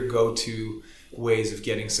 what are your go-to ways of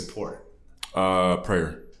getting support?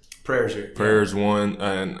 Prayer. Prayer is one,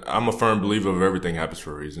 and I'm a firm believer of everything happens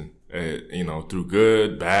for a reason. Through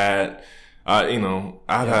good, bad.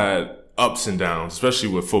 I've had ups and downs, especially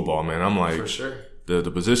with football, man. I'm like, for sure.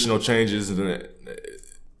 The positional changes, and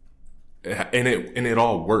it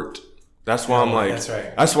all worked. That's why I'm like, that's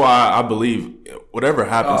right. That's why I believe whatever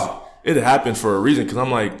happens, it happens for a reason. Because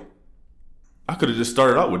I'm like, I could have just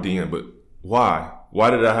started out with DN, but why? Why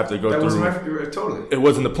did I have to go through? Totally. It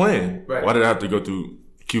wasn't the plan. Right. Why did I have to go through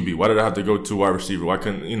QB? Why did I have to go to wide receiver? Why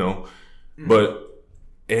couldn't But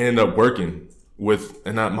it ended up working with,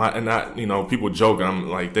 people joke. I'm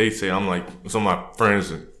like, they say, I'm like, some of my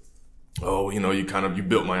friends, you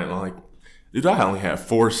built my. I'm like, dude, I only had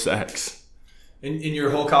 4 sacks in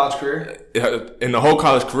your whole college career. In the whole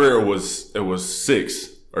college career, it was 6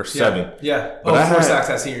 or 7. Yeah. But 4 sacks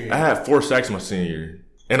that senior year. I had 4 sacks my senior year,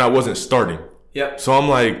 and I wasn't starting. Yep. So I'm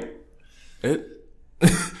like,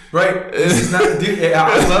 right. This is not, dude,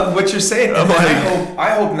 I love what you're saying. I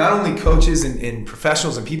hope not only coaches and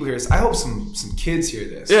professionals and people hear this. I hope some kids hear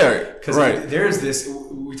this. Yeah. Because there's this.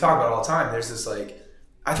 We talk about it all the time. There's this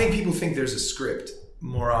I think people think there's a script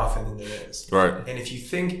more often than there is. Right. And if you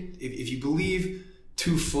think if you believe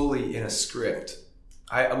too fully in a script.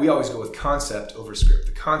 We always go with concept over script.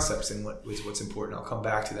 The concept's what's important. I'll come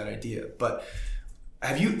back to that idea. But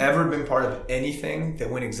have you ever been part of anything that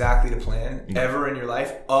went exactly to plan ever in your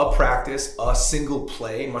life? A practice, a single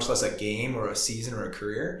play, much less a game or a season or a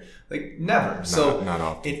career? Like never. Not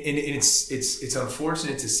often. And it's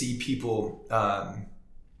unfortunate to see people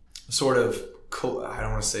sort of. I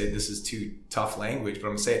don't want to say this is too tough language, but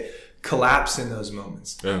I'm going to say it. Collapse in those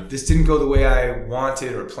moments. Yeah. This didn't go the way I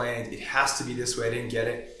wanted or planned. It has to be this way. I didn't get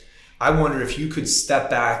it. I wonder if you could step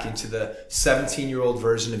back into the 17-year-old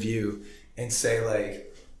version of you and say,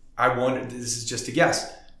 like, I wonder, this is just a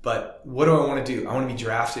guess, but what do I want to do? I want to be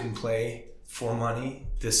drafted and play for money,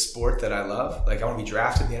 this sport that I love. Like, I want to be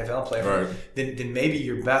drafted in the NFL and play for it. Then maybe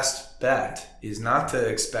your best bet is not to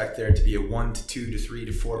expect there to be a 1 to 2 to 3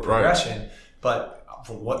 to 4 progression, but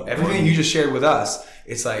from everything you just shared with us,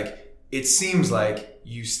 it's like, it seems like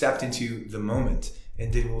you stepped into the moment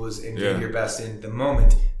and did gave your best in the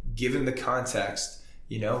moment, given the context,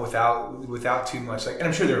 without too much. And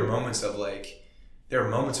I'm sure there are moments of there were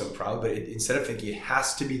moments of it probably, but instead of thinking it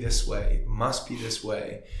has to be this way, it must be this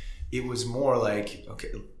way, it was more like, okay,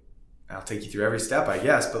 I'll take you through every step, I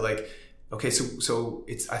guess, but like, okay, so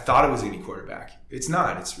I thought it was going to be quarterback. It's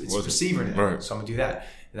not. It's receiver now. Right. So I'm going to do that.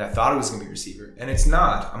 And I thought it was going to be receiver. And it's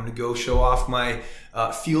not. I'm going to go show off my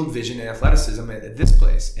field vision and athleticism at this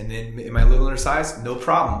place. And then am I a little undersized? No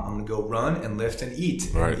problem. I'm going to go run and lift and eat.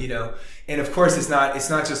 Right. And, and of course it's not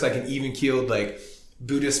just like an even keeled like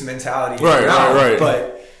Buddhist mentality. Right.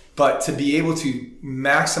 But to be able to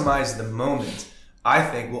maximize the moment, I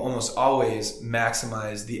think will almost always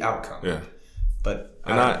maximize the outcome. Yeah. But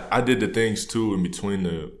I did the things too in between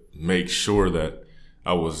to make sure that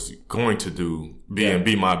I was going to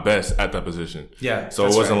be my best at that position. Yeah. So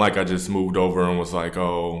it wasn't like I just moved over and was like,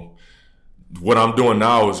 oh, what I'm doing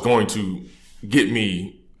now is going to get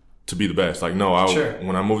me to be the best. Like, no,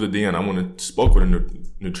 when I moved to DN, I went and spoke with a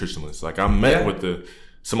nutritionist. Like I met with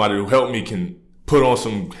somebody who helped me can put on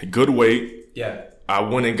some good weight. Yeah. I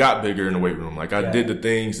went and got bigger in the weight room. Like I did the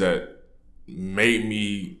things that made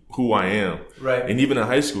me who I am. Right. And even in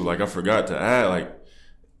high school, like I forgot to add, like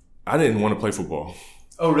I didn't want to play football.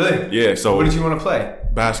 Oh, really? Yeah. So what did you want to play?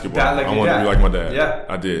 Basketball. I wanted to be like my dad. Yeah.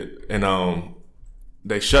 I did. And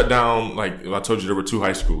they shut down, like I told you, there were 2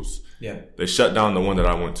 high schools. Yeah. They shut down the one that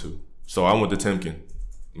I went to. So I went to Timken.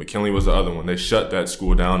 McKinley was the other one. They shut that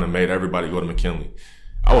school down and made everybody go to McKinley.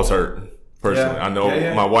 I was hurt, personally. Yeah. I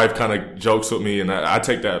know my wife kind of jokes with me, and I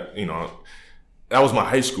take that, that was my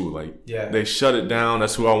high school. Like, they shut it down.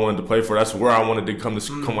 That's who I wanted to play for. That's where I wanted to come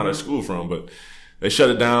out of school from. But they shut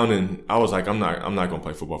it down, and I was like, I'm not going to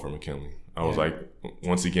play football for McKinley. I was like,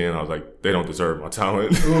 once again, I was like, they don't deserve my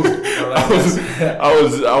talent. Ooh,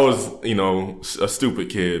 I was, a stupid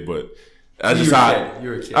kid, but I just you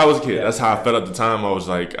were a kid. I was a kid. That's how I felt at the time. I was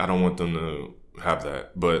like, I don't want them to have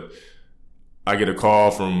that. But I get a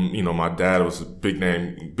call from, my dad was a big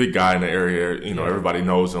guy in the area. Everybody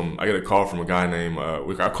knows him. I get a call from a guy named,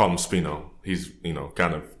 I call him Spino. He's,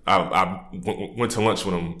 I went to lunch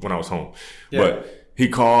with him when I was home. Yeah. But he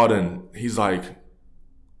called and he's like,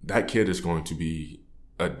 that kid is going to be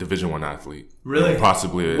a Division I athlete. Really?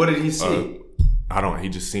 Possibly. What did he see? He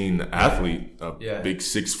just seen the athlete, big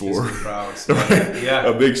 6'4", right? Yeah,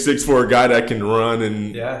 a big 6'4" guy that can run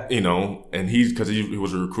and, and because he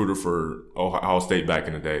was a recruiter for Ohio State back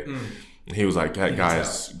in the day. And he was like, that guy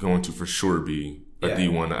is going to for sure be a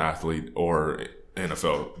D1 athlete or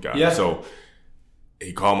NFL guy. Yeah. So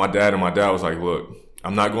he called my dad, and my dad was like, look,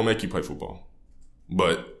 I'm not going to make you play football,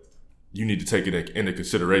 but you need to take it into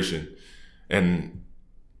consideration. And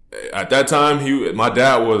at that time, my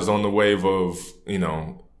dad was on the wave of,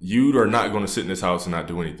 you are not going to sit in this house and not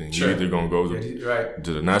do anything. Sure. You're either going to go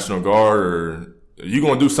to the National Guard, or you're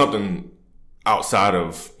going to do something outside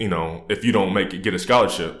of, if you don't get a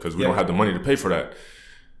scholarship, because we don't have the money to pay for that.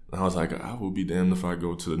 And I was like, I will be damned if I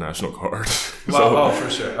go to the National Guard. For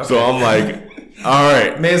sure. Okay. So I'm like, all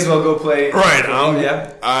right. May as well go play. Right.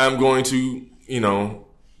 I'm going to,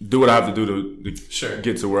 do what I have to do to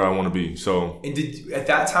get to where I want to be. So, and at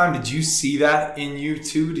that time, did you see that in you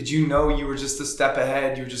too? Did you know you were just a step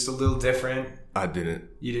ahead? You were just a little different. I didn't.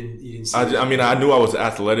 You didn't see. I knew I was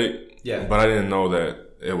athletic. Yeah. But I didn't know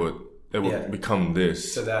that it would become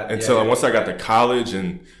this. So that until once I got to college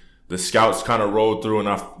and the scouts kind of rolled through and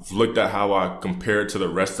I looked at how I compared to the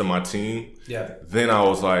rest of my team. Yeah. Then I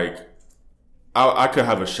was like, I could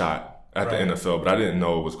have a shot at the NFL, but I didn't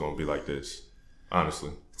know it was going to be like this. Honestly.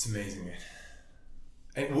 It's amazing, man.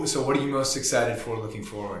 And so what are you most excited for looking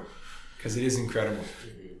forward? Because it is incredible.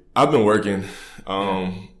 I've been working.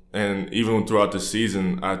 And even throughout the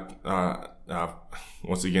season, I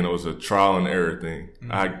once again, it was a trial and error thing.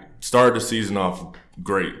 Mm-hmm. I started the season off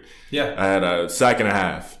great. Yeah. I had a sack and a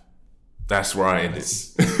half. That's where I ended.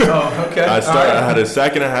 Oh, okay. I had a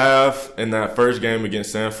sack and a half in that first game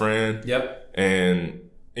against San Fran. Yep. And,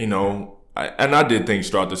 I did things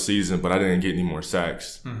throughout the season, but I didn't get any more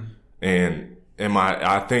sacks. And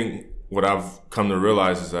I think what I've come to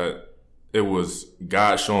realize is that it was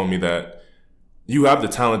God showing me that you have the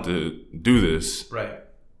talent to do this, right?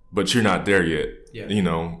 But you're not there yet. Yeah.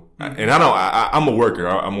 And I'm a worker.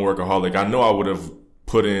 I'm a workaholic. I know I would have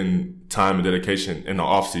put in time and dedication in the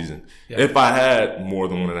off season if I had more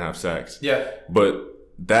than 1.5 sacks. Yeah. But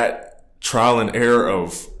that trial and error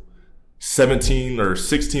of 17 or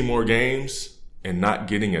 16 more games and not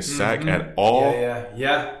getting a sack at all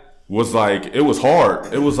was like, it was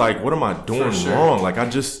hard. It was like, what am I doing wrong? Like,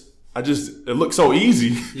 it looked so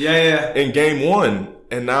easy in game 1.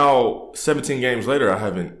 And now 17 games later, I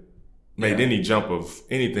haven't made any jump of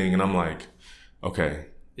anything. And I'm like, okay,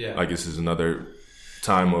 like this is another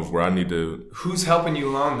time of where I need to. Who's helping you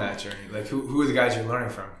along that journey? Like who are the guys you're learning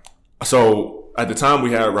from? So at the time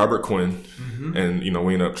we had Robert Quinn, and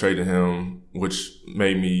we ended up trading him, which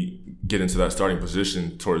made me get into that starting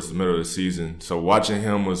position towards the middle of the season. So watching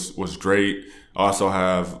him was great. I also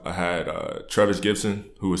had Travis Gibson,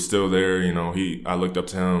 who was still there. I looked up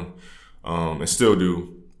to him, and still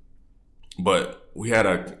do. But we had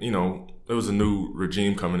there was a new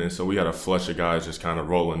regime coming in, so we had a flush of guys just kind of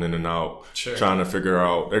rolling in and out, trying to figure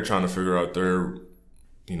out their,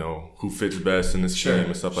 who fits best in this game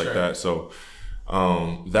and stuff like that. So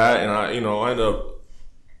that, and I end up,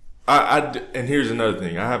 and here's another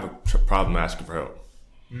thing, I have a problem asking for help.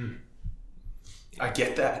 I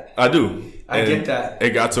get that. I do. I get that.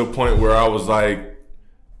 It got to a point where I was like,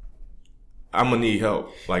 I'm gonna need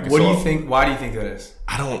help. Like, what do you think? Why do you think that is?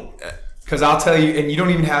 I don't. Because I'll tell you, and you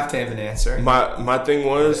don't even have to have an answer. My thing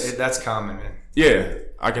was that's common, man. Yeah,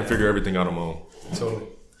 I can figure everything out on my own. Totally.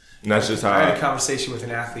 And that's just how I had a conversation with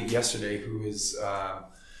an athlete yesterday who is,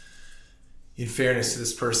 in fairness to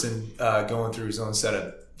this person, going through his own set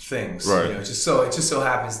of things. Right. It just so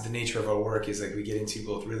happens the nature of our work is like we get into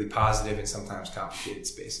both really positive and sometimes complicated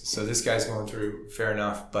spaces. So this guy's going through, fair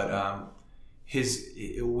enough, but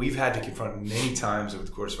we've had to confront many times over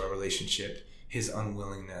the course of our relationship his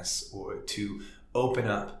unwillingness to open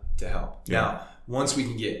up to help. Yeah. Now, once we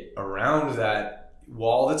can get around that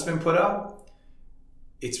wall that's been put up,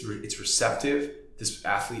 it's receptive. This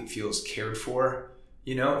athlete feels cared for.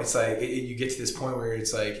 It's like you get to this point where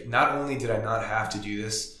it's like, not only did I not have to do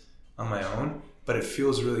this on my own, but it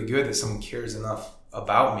feels really good that someone cares enough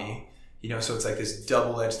about me. So it's like this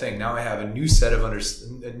double-edged thing. Now I have a new set of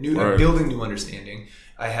I'm building new understanding.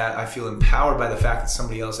 I feel empowered by the fact that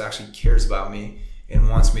somebody else actually cares about me and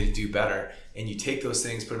wants me to do better. And you take those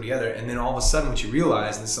things, put them together, and then all of a sudden what you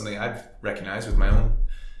realize, and this is something I've recognized with my own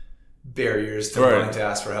barriers to wanting to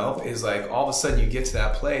ask for help, is like all of a sudden you get to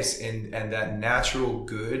that place and that natural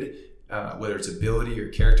good, whether it's ability or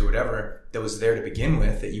character, whatever, that was there to begin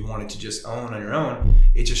with, that you wanted to just own on your own,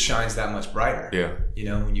 it just shines that much brighter. Yeah.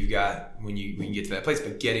 When you can get to that place,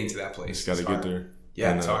 but getting to that place, got to get there.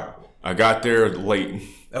 Yeah, it's hard. I got there late.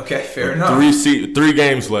 Okay, fair enough. 3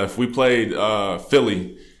 games left. We played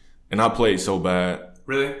Philly, and I played so bad.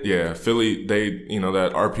 Really? Yeah, Philly. They,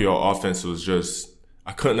 that RPO offense was just.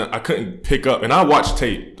 I couldn't pick up, and I watched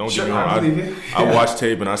tape. Don't get me wrong. I watched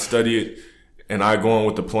tape and I studied it, and I go on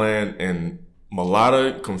with the plan. And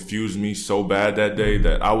Mulata confused me so bad that day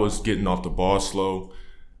that I was getting off the ball slow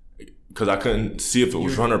because I couldn't see if it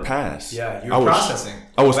was run or pass. Yeah, you were processing.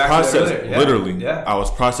 I was processing literally. Yeah. I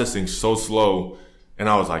was processing so slow, and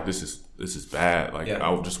I was like, "This is bad." Like I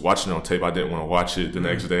was just watching it on tape. I didn't want to watch it the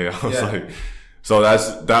next day. I was like, so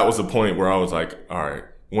that was the point where I was like, "All right."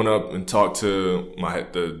 Went up and talked to my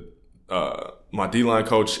D-line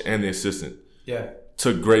coach and the assistant. Yeah.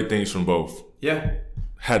 Took great things from both. Yeah.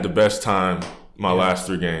 Had the best time my last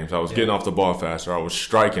 3 games. I was getting off the ball faster. I was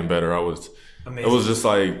striking better. Amazing. It was just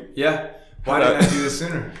like. Yeah. Why didn't I do this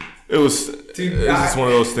sooner? It was just one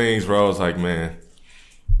of those things where I was like, man.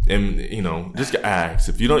 And, just ask.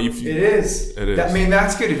 If you don't. It is. It is.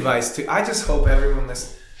 That's good advice, too. I just hope everyone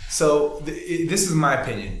listens. So this is my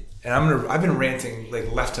opinion. And I've been ranting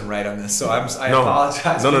like left and right on this, so I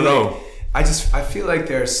apologize. No. I feel like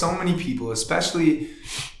there are so many people, especially,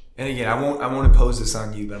 and again, I won't impose this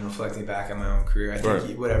on you, but I'm reflecting back on my own career. I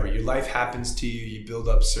think whatever your life happens to you, you build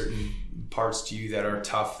up certain parts to you that are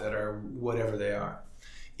tough, that are whatever they are,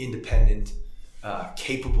 independent,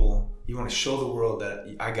 capable. You want to show the world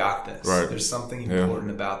that I got this. Right. There's something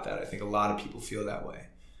important about that. I think a lot of people feel that way,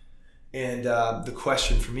 and the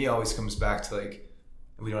question for me always comes back to like.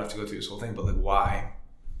 We don't have to go through this whole thing, but like why?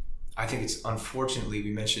 I think it's unfortunately,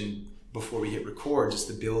 we mentioned before we hit record, just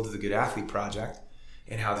the build of the Good Athlete Project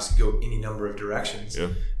and how this could go any number of directions. Yeah.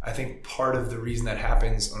 I think part of the reason that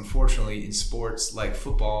happens, unfortunately, in sports like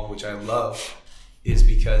football, which I love, is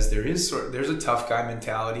because there's a tough guy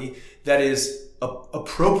mentality that is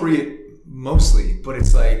appropriate mostly, but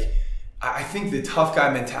it's like, I think the tough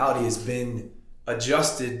guy mentality has been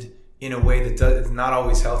adjusted in a way that is not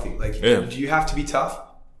always healthy. Like, do you have to be tough?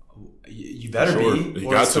 You better be,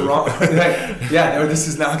 or it's the wrong. Or this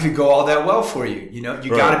is not going to go all that well for you. You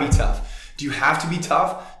got to be tough. Do you have to be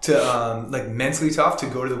tough to, mentally tough to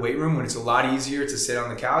go to the weight room when it's a lot easier to sit on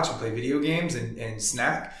the couch and play video games and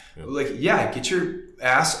snack? Yeah. Get your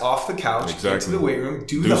ass off the couch, get to the weight room,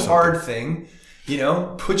 do the hard thing.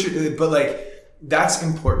 But that's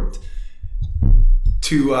important.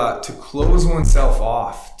 to close oneself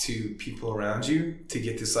off to people around you, to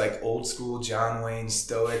get this like old school John Wayne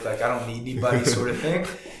stoic, like I don't need anybody sort of thing.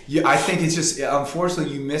 I think it's just,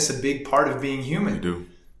 unfortunately, you miss a big part of being human. You do.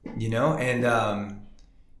 You know, and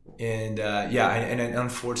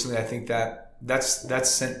unfortunately, I think that's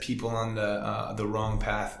sent people on the wrong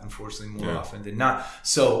path, unfortunately, more often than not.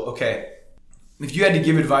 So, okay, if you had to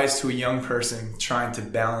give advice to a young person trying to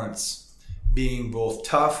balance being both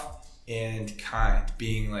tough and kind,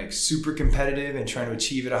 being like super competitive and trying to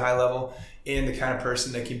achieve at a high level, and the kind of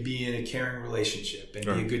person that can be in a caring relationship and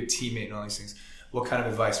be a good teammate and all these things, what kind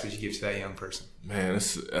of advice would you give to that young person? Man,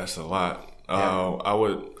 that's a lot.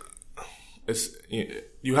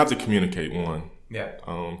 You have to communicate, one. Yeah.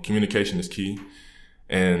 Communication is key.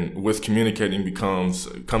 And with communicating comes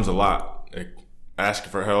a lot.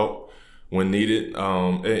 Asking for help when needed.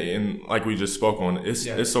 And like we just spoke on,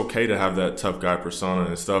 it's okay to have that tough guy persona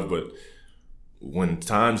and stuff, but when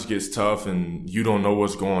times gets tough and you don't know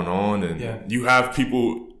what's going on and you have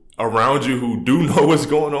people around you who do know what's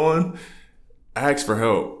going on, ask for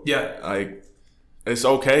help. Yeah. Like, it's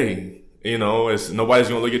okay. You know, nobody's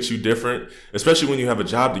going to look at you different, especially when you have a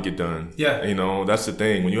job to get done. Yeah. You know, that's the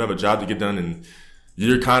thing. When you have a job to get done and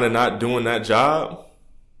you're kind of not doing that job,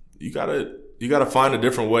 you gotta find a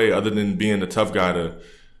different way other than being the tough guy to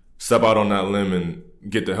step out on that limb and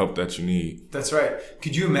get the help that you need. That's right.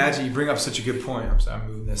 Could you imagine, you bring up such a good point. I'm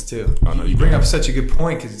moving this too. Oh, no, you bring up such a good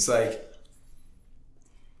point, because it's like,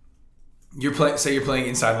 you're playing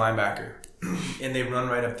inside linebacker and they run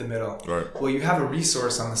right up the middle. Right. Well, you have a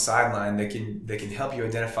resource on the sideline that can help you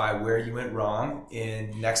identify where you went wrong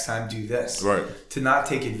and next time do this. Right. To not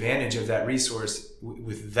take advantage of that resource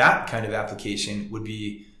with that kind of application would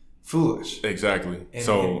be foolish. Exactly. And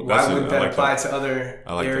so why wouldn't that apply to other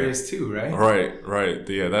areas too, right? Right.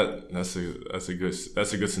 Yeah, that's a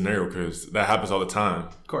good scenario, because that happens all the time.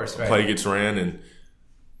 Of course, right. Play gets ran and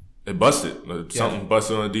it busted. Something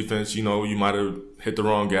busted on the defense. You know, you might have hit the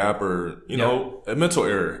wrong gap, or you know, a mental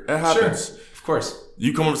error. It happens. Sure. Of course.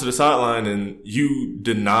 You come over to the sideline and you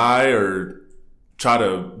deny or try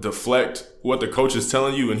to deflect what the coach is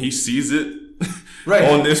telling you, and he sees it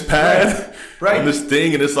on this pad, on this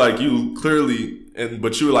thing, and it's like you clearly,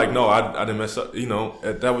 but you were like, no, I didn't mess up. You know,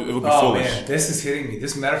 it would be foolish. Oh man, this is hitting me.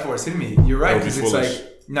 This metaphor is hitting me. You're right, because it's like,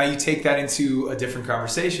 now you take that into a different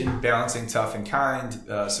conversation, balancing tough and kind,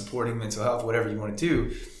 supporting mental health, whatever you want to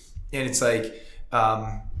do, and it's like,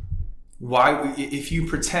 why, if you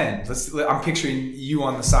pretend, I'm picturing you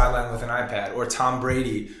on the sideline with an iPad, or Tom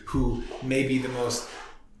Brady, who may be the most,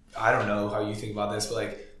 I don't know how you think about this, but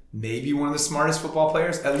like maybe one of the smartest football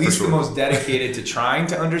players, at least the most dedicated to trying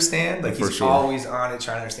to understand. Like he's always on it,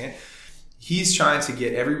 trying to understand. He's trying to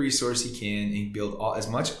get every resource he can and build as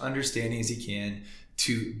much understanding as he can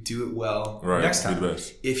to do it well next time.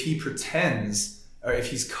 If he pretends, or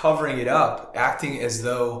if he's covering it up, acting as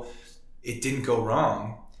though it didn't go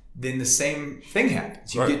wrong, then the same thing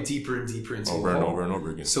happens. You get deeper and deeper into over and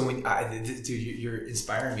over again. So dude, you're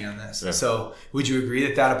inspiring me on this. Yeah. So would you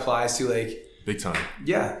agree that applies to like big time?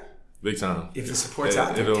 Yeah, big time. If the support's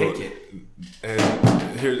out there, take it.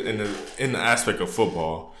 And here in the aspect of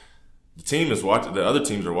football, the team is watching. The other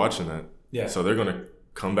teams are watching that. Yeah. So they're going to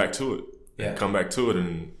come back to it. Yeah. Come back to it,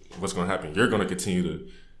 and what's going to happen? You're going to continue to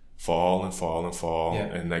fall and fall and fall,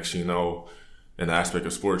 and next you know, in the aspect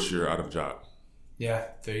of sports, you're out of a job. Yeah,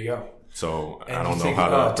 there you go. So I don't know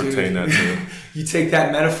how to pertain that to. You take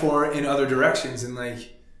that metaphor in other directions, and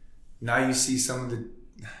like now you see some of the,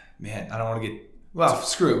 man, I don't want to get, well,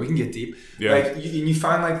 screw it, we can get deep. Yeah. Like you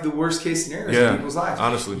find like the worst case scenarios in people's lives.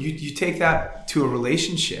 Honestly, you take that to a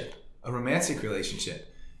relationship, a romantic relationship.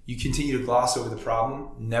 You continue to gloss over the problem,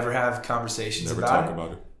 never have conversations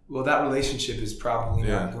about it. Well, that relationship is probably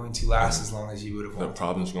not going to last as long as you would have wanted. The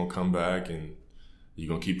problem's going to come back, and you're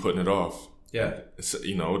going to keep putting it off. Yeah. It's,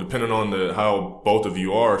 you know, depending on how both of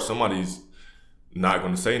you are, somebody's not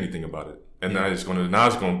going to say anything about it. And now it's going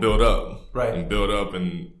to build up. Right. And build up,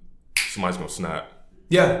 and somebody's going to snap.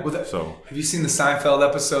 Yeah. Well, have you seen the Seinfeld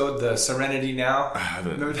episode, The Serenity Now? I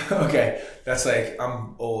haven't. Okay. That's like,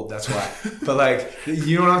 I'm old. That's why. But like,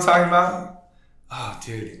 you know what I'm talking about? Oh,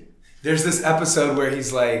 dude. There's this episode where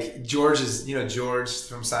he's like, George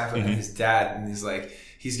from Seinfeld, and his dad, and he's like,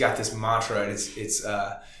 he's got this mantra, and it's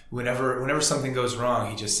whenever something goes wrong,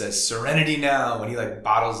 he just says "Serenity now," and he like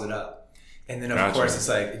bottles it up, and then of course it's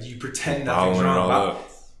like you pretend nothing's wrong.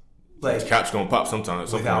 Like the cap's gonna pop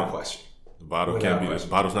sometimes. Without question. The bottle can't be. The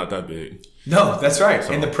bottle's not that big. No, that's right.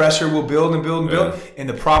 So, and the pressure will build and build and build. And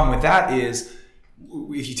the problem with that is,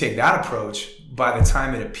 if you take that approach, by the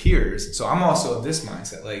time it appears. So I'm also of this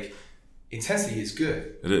mindset, like, intensity is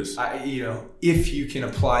good. It is. If you can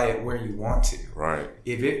apply it where you want to. Right.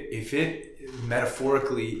 If it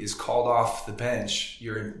metaphorically is called off the bench,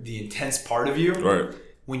 the intense part of you, right,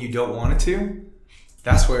 when you don't want it to,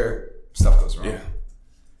 that's where stuff goes wrong.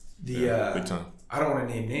 Yeah. Big time. I don't want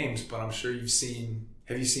to name names, but I'm sure have you seen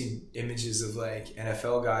images of like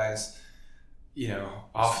NFL guys,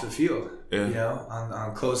 off the field,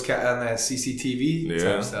 on closed on that CCTV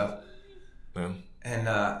type of stuff. Yeah.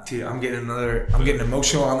 And dude, I'm getting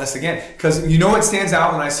emotional on this again, because what stands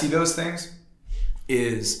out when I see those things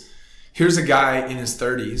is, here's a guy in his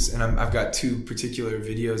 30s, and I've got two particular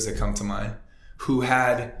videos that come to mind, who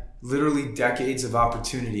had literally decades of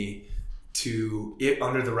opportunity to,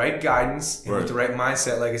 under the right guidance and with the right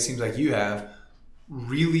mindset, like it seems like you have,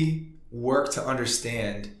 really work to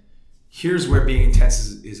understand, here's where being intense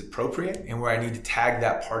is appropriate and where I need to tag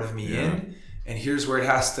that part of me in, and here's where it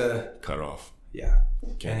has to cut off. Yeah.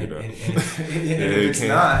 Can't do that. And if it's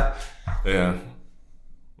not. Yeah.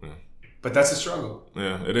 But that's a struggle.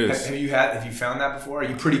 Yeah, it is. Have you found that before? Are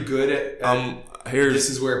you pretty good at this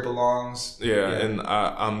is where it belongs? Yeah. And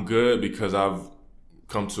I'm good because I've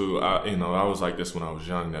come to, I was like this when I was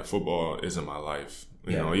young, that football isn't my life.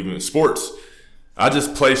 Even sports, I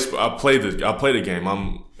just play the game.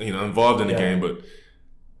 I'm, involved in the game, but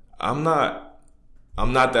I'm not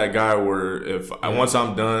that guy where once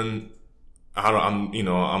I'm done,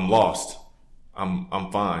 I'm lost.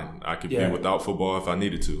 I'm fine. I could be without football if I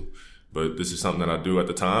needed to, but this is something that I do at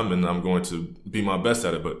the time, and I'm going to be my best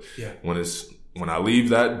at it. But when I leave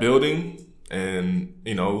that building and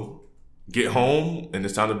get home and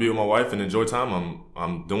it's time to be with my wife and enjoy time,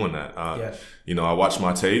 I'm doing that. I watch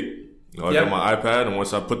my tape. I got my iPad, and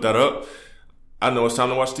once I put that up, I know it's time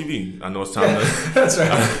to watch TV. I know it's time to. That's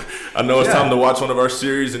right. I know it's time to watch one of our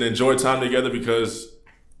series and enjoy time together, because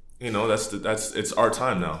it's our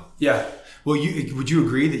time now. Yeah. Well, would you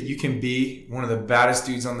agree that you can be one of the baddest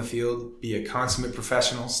dudes on the field, be a consummate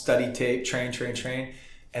professional, study tape, train,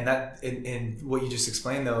 and that and what you just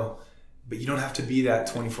explained though, but you don't have to be that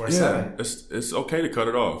 24/7. Yeah, it's okay to cut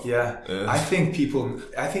it off. Yeah. I think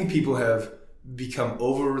people have become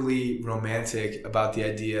overly romantic about the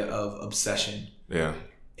idea of obsession. Yeah.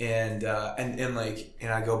 And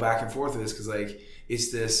I go back and forth with this, because like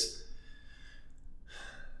it's this.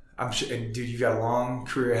 I'm sure, and dude, you've got a long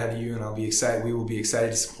career ahead of you, and I'll be excited. We will be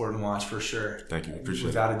excited to support and watch for sure. Thank you, appreciate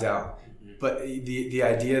without a doubt. But the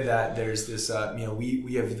idea that there's this,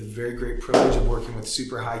 we have the very great privilege of working with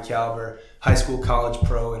super high caliber high school, college,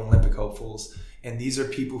 pro, and Olympic hopefuls, and these are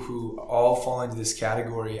people who all fall into this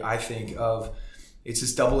category. I think of it's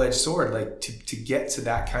this double-edged sword. Like to get to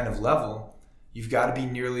that kind of level, you've got to be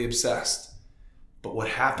nearly obsessed. But what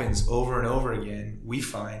happens over and over again, we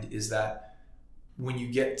find, is that when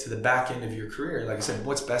you get to the back end of your career, like I said,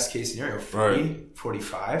 what's best case scenario? 40,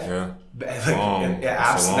 45? Yeah.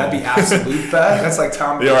 That'd be absolute best. That's like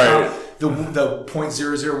Tom, the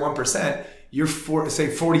 0.001%. You're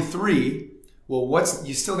 43. Well,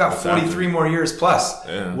 you still got 43 more years plus.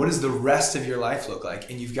 Yeah. What does the rest of your life look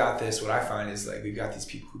like? And you've got this, what I find is like, we've got these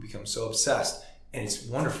people who become so obsessed, and it's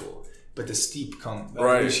wonderful, but the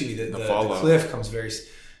the cliff comes very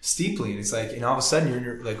steeply, and it's like, and all of a sudden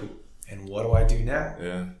you're like, and what do I do now?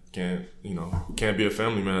 Yeah, can't be a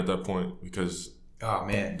family man at that point, because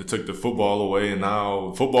they took the football away, and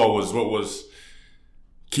now football was what was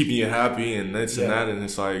keeping you happy, and this and that, and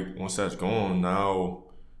it's like once that's gone, now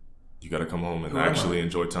you got to come home and actually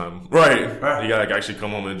enjoy time. Right. You got to actually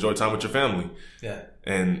come home and enjoy time with your family. Yeah.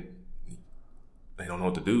 And they don't know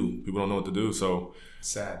what to do. People don't know what to do. So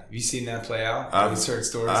sad. Have you seen that play out? Have you heard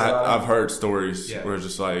stories about it? I've heard stories where it's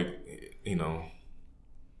just like, and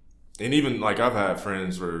even like I've had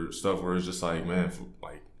friends where it's just like, man,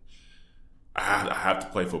 like I have to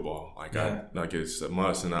play football. Like it's a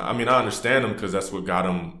must. And I understand them, because that's what got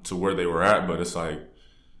them to where they were at. But it's like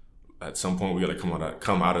at some point we got to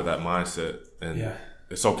come out of that mindset, and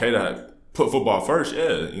it's okay to put football first.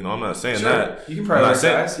 Yeah, I'm not saying that. You can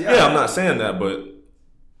prioritize. I'm not saying that, but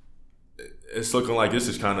it's looking like this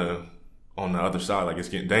is kind of on the other side. Like it's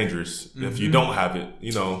getting dangerous if you don't have it.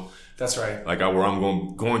 That's right. Like where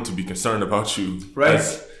I'm going to be concerned about you. Right.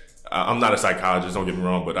 I'm not a psychologist, don't get me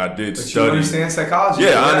wrong, but I did study. You understand psychology.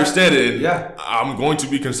 Yeah, I understand it. And I'm going to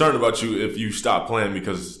be concerned about you if you stop playing,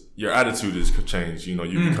 because your attitude is changed.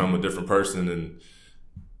 You become a different person. And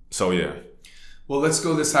so, yeah. Well, let's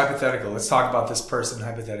go this hypothetical. Let's talk about this person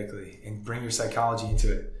hypothetically and bring your psychology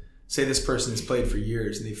into it. Say this person has played for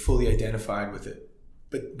years and they fully identified with it,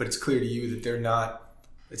 but it's clear to you that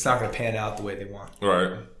it's not going to pan out the way they want.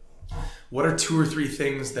 Right. What are 2 or 3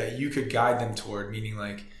 things that you could guide them toward? Meaning,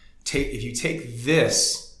 like, if you take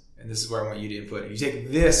this and this is where I want you to input. If you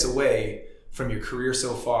take this away from your career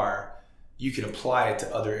so far, you can apply it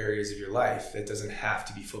to other areas of your life. That doesn't have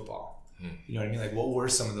to be football. You know what I mean? Like, what were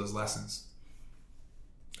some of those lessons?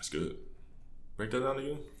 That's good. Break that down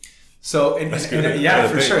again. So, yeah,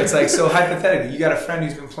 for sure. It's like, so hypothetically, you got a friend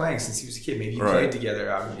who's been playing since he was a kid. Maybe you played together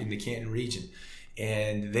out in the Canton region,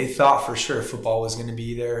 and they thought for sure football was going to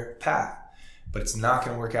be their path, but it's not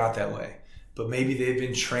going to work out that way. But maybe they've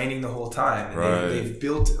been training the whole time, and they've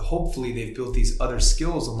built these other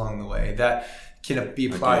skills along the way that can be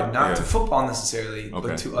applied not to football necessarily,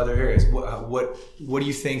 but to other areas. What do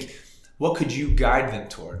you think? What could you guide them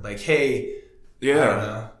toward? Like, hey, I don't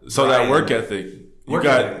know, so Brian, that work ethic,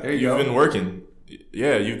 you've been working.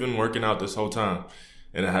 Yeah, you've been working out this whole time,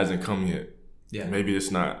 and it hasn't come yet. Yeah, maybe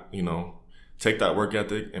it's not. Take that work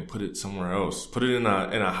ethic and put it somewhere else. Put it in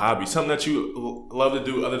a hobby, something that you love to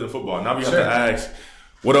do other than football. Now we have to ask,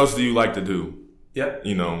 what else do you like to do? Yep.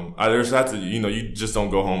 There's have to. You just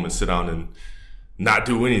don't go home and sit down and not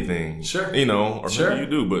do anything. Sure. Or maybe you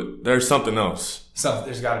do, but there's something else.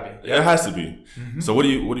 There's got to be. Yeah. It has to be. Mm-hmm. So what do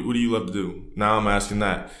you love to do? Now I'm asking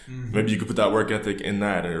that. Mm-hmm. Maybe you could put that work ethic in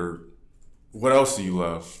that, or what else do you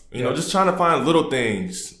love? Just trying to find little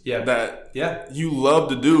things that you love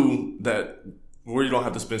to do where you don't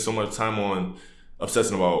have to spend so much time on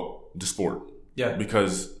obsessing about the sport. Yeah.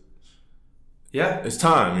 Because it's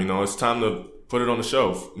time. It's time to put it on the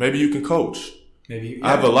shelf. Maybe you can coach.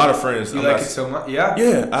 I have a lot of friends. You like it so much? Yeah.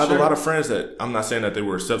 Yeah. I have a lot of friends that, I'm not saying that they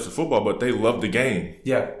were obsessed with football, but they love the game.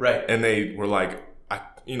 Yeah. Right. And they were like, I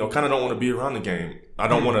kind of don't want to be around the game. I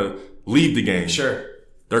don't want to leave the game. Sure.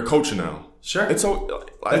 They're coaching now. Sure. And so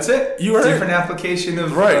that's it. You are different application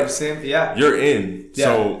of same. Yeah. You're in. Yeah.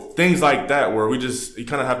 So things like that where you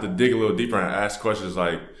kind of have to dig a little deeper and ask questions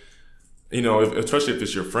like, especially if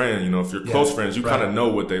it's your friend, if you're close friends, you kind of know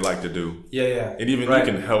what they like to do. Yeah, yeah. And even you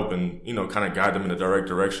can help and, kind of guide them in the direct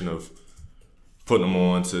direction of putting them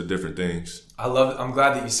on to different things. I'm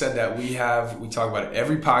glad that you said that. We talk about it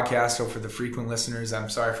every podcast. So for the frequent listeners, I'm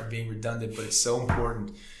sorry for being redundant, but it's so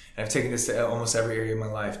important. And I've taken this to almost every area of my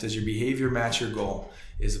life. Does your behavior match your goal?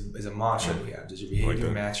 Is a mantra that we have. Does your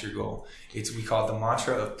behavior match your goal? We call it the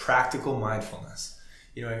mantra of practical mindfulness.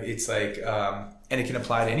 It's like, and it can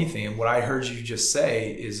apply to anything. And what I heard you just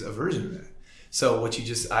say is a version of that. So what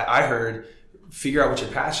I heard, figure out what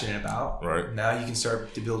you're passionate about. Right. Now you can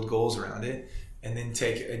start to build goals around it. And then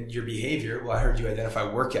take your behavior. Well, I heard you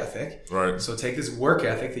identify work ethic. Right. So take this work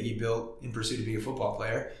ethic that you built in pursuit of being a football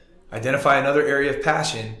player, identify another area of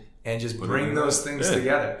passion, and just bring those things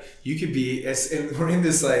together. You could be, and we're in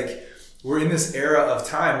this era of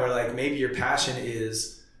time where maybe your passion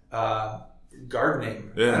is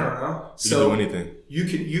gardening. Yeah. I don't know. So you can do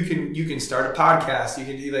anything. You can start a podcast.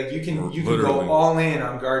 You can go all in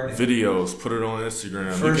on gardening. Videos, put it on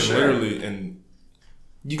Instagram. For you can literally and.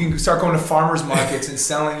 You can start going to farmers markets and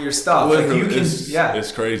selling your stuff.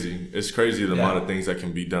 It's crazy. It's crazy the amount of things that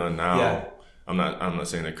can be done now. Yeah. I'm not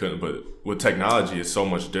saying I couldn't, but with technology, it's so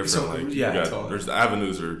much different. Totally. There's the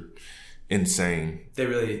avenues are insane.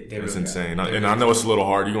 It's insane. I know it's a little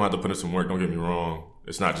hard. You're gonna have to put in some work. Don't get me wrong.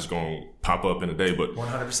 It's not just going to pop up in a day, but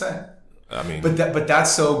 100%. I mean, but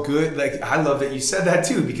that's so good. I love that you said that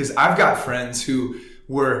too, because I've got friends who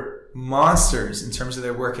were monsters in terms of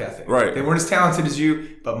their work ethic. Right. They weren't as talented as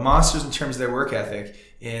you, but monsters in terms of their work ethic.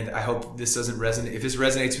 And I hope this doesn't resonate. If this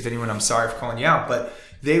resonates with anyone, I'm sorry for calling you out, but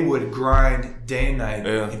they would grind day and night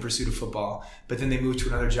in pursuit of football. But then they move to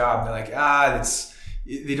another job and they're like,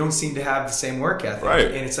 they don't seem to have the same work ethic. Right.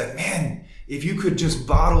 And it's like, man, if you could just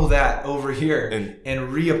bottle that over here and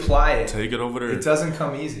reapply it. Take it over there. It doesn't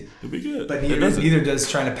come easy. It'd be good. But neither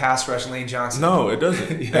does trying to pass rush Lane Johnson. No, it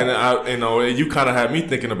doesn't. And you kind of had me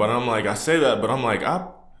thinking about it. I'm like, I say that, but I'm like, I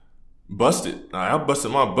busted my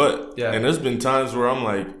butt. Yeah. And there's been times where I'm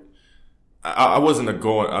like, I wasn't a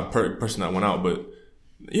person that went out, but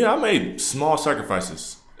I made small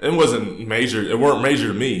sacrifices. It wasn't major. It weren't major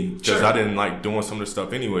to me because I didn't like doing some of the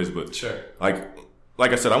stuff anyways. But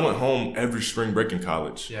like I said, I went home every spring break in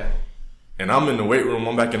college. Yeah. And I'm in the weight room.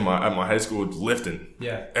 I'm back at my high school lifting.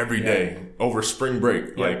 Yeah. Every day over spring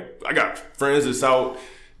break. Yeah. I got friends that's out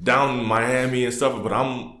down in Miami and stuff, but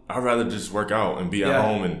I'd rather just work out and be at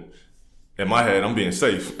home, and in my head I'm being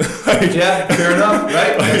safe. Fair enough.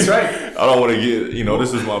 Right. That's right. I don't want to get,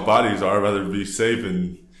 this is my body, so I'd rather be safe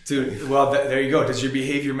and. Dude, well, there you go. Does your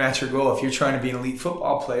behavior match your goal? If you're trying to be an elite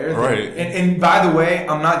football player, right? And by the way,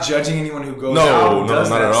 I'm not judging anyone who goes out and does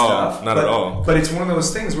that stuff. Not at all. But it's one of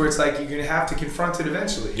those things where it's like you're gonna have to confront it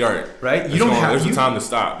eventually. Right. Right. There's a time to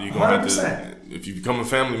stop. You're gonna 100%. have to if you become a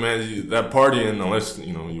family man, that partying, unless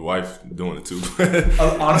your wife doing it too.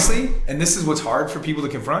 Honestly, and this is what's hard for people to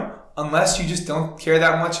confront. Unless you just don't care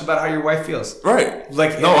that much about how your wife feels, right?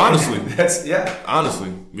 Like, no, honestly, that's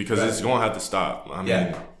honestly, because it's going to have to stop. I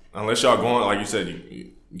mean, unless y'all going, like you said,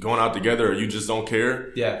 you going out together, or you just don't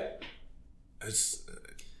care. Yeah.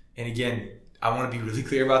 And again, I want to be really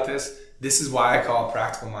clear about this. This is why I call it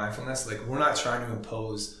practical mindfulness. Like, we're not trying to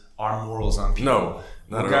impose our morals on people. No,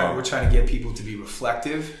 not at all. We're trying to get people to be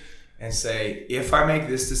reflective and say, if I make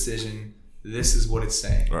this decision, this is what it's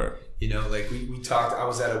saying. Right. Like we talked, I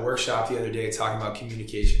was at a workshop the other day talking about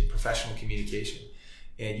communication, professional communication.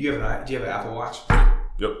 And do you have an Apple Watch?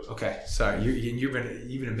 Yep. Okay. Sorry. You've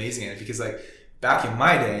been amazing at it, because like back in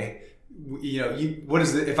my day,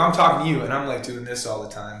 if I'm talking to you and I'm like doing this all the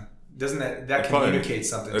time, doesn't that communicate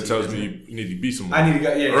something? It tells me you need to be somewhere. I need to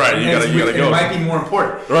go. Yeah. Right. You gotta go. It might be more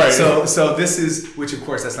important. Right. So this is, which of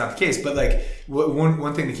course that's not the case, but like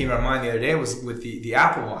one thing that came to my mind the other day was with the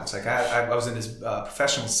Apple Watch. Like I was in this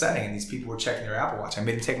professional setting and these people were checking their Apple Watch. I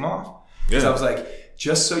made them take them off because I was like,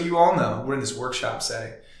 just so you all know, we're in this workshop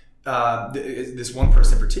setting. This one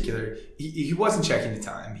person in particular, he wasn't checking the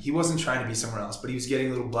time. He wasn't trying to be somewhere else, but he was getting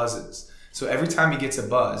little buzzes. So every time he gets a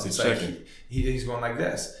buzz, it's like he's going like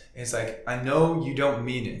this. And it's like, I know you don't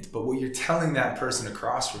mean it, but what you're telling that person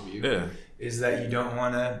across from you is that you don't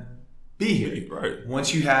want to be here. Right.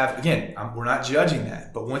 Once you have, again, we're not judging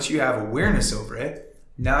that, but once you have awareness over it,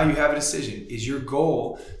 now you have a decision. Is your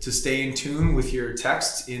goal to stay in tune with your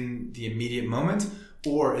text in the immediate moment,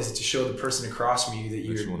 or is it to show the person across from you that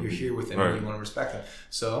you're here with them and you want to respect them?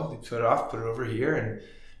 So you put it off, put it over here, and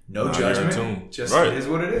no judgment. Just it is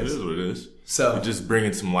what it is. It is what it is. So we're just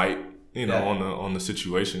bringing some light, on the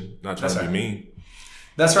situation. Not trying to be mean.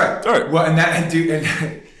 That's right. All right. Well, and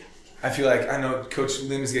I feel like I know Coach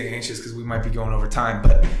Lim is getting anxious because we might be going over time,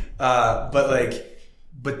 but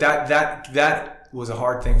that was a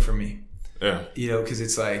hard thing for me. Yeah. Because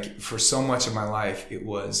it's like for so much of my life, it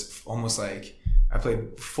was almost like I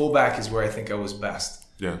played fullback is where I think I was best.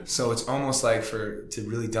 Yeah. So it's almost like to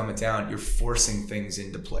really dumb it down, you're forcing things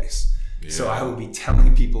into place. Yeah. So I would be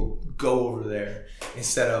telling people, go over there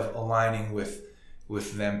instead of aligning with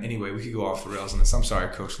them. Anyway, we could go off the rails on this. I'm sorry,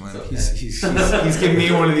 Coach Lynn. Okay. He's giving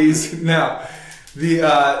me one of these now.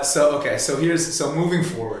 So moving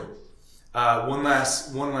forward, one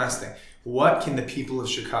last thing. What should the people of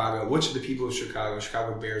Chicago,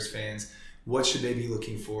 Chicago Bears fans, what should they be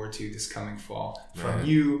looking forward to this coming fall from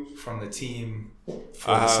you, from the team, for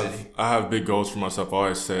the city? I have big goals for myself. I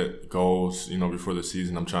always set goals, before the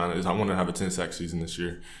season. I want to have a 10-sack season this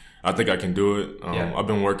year. I think I can do it. I've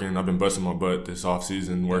been busting my butt this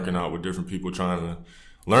offseason, working out with different people, trying to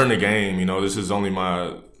learn the game. This is only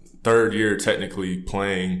my third year technically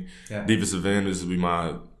playing defensive end. This will be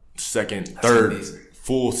my third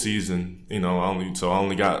full season. I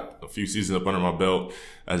only got a few seasons up under my belt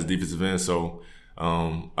as a defensive end. So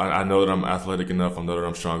I know that I'm athletic enough. I know that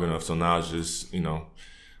I'm strong enough. So now it's just,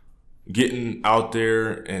 getting out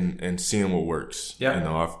there and seeing what works.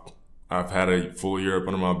 Yeah. I've had a full year up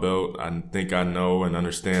under my belt. I think I know and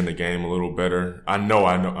understand the game a little better. I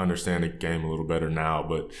understand the game a little better now,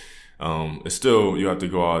 but it's still, you have to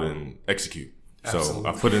go out and execute. Absolutely. So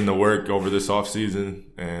I put in the work over this off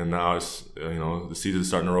season, and now it's, the season's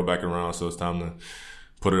starting to roll back around. So it's time to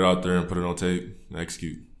put it out there and put it on tape and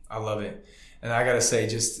execute. I love it. And I got to say,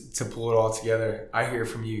 just to pull it all together, I hear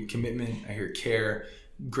from you commitment, I hear care,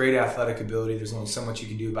 great athletic ability. There's only so much you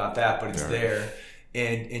can do about that, but it's there.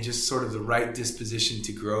 And just sort of the right disposition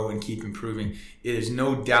to grow and keep improving. There's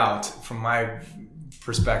no doubt from my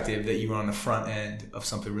perspective that you are on the front end of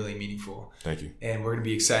something really meaningful. Thank you. And we're going to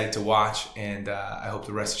be excited to watch, and I hope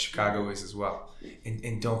the rest of Chicago is as well.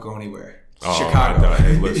 And don't go anywhere. Chicago.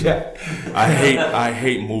 Listen, I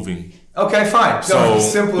hate moving. Okay, fine. So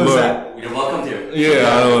simple as that. You're welcome to.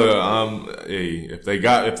 Yeah.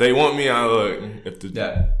 If they want me,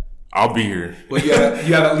 I'll be here. Well, you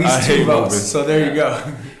have at least 2 votes, so there you go.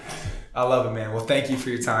 I love it, man. Well, thank you for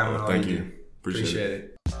your time. Well, thank you. Appreciate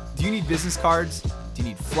it. Do you need business cards? Do you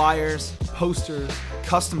need flyers, posters,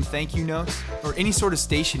 custom thank you notes, or any sort of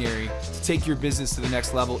stationery to take your business to the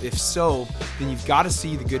next level? If so, then you've got to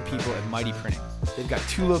see the good people at Mighty Printing. They've got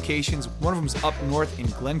 2 locations. One of them is up north in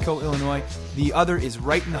Glencoe, Illinois. The other is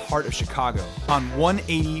right in the heart of Chicago on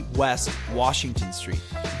 180 West Washington Street.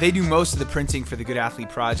 They do most of the printing for the Good Athlete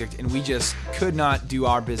Project, and we just could not do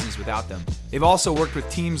our business without them. They've also worked with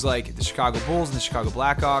teams like the Chicago Bulls and the Chicago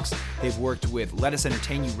Blackhawks. They've worked with Let Us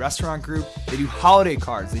Entertain You Restaurant Group. They do holiday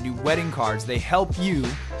cards. They do wedding cards. cards. They help you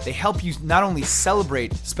not only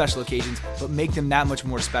celebrate special occasions, but make them that much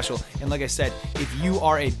more special. And like I said, if you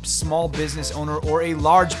are a small business owner or a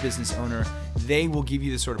large business owner, they will give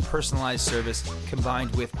you this sort of personalized service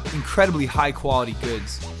combined with incredibly high quality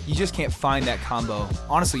goods. You just can't find that combo,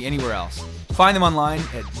 honestly, anywhere else. Find them online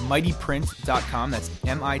at mightyprint.com. That's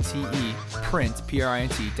M-I-T-E print,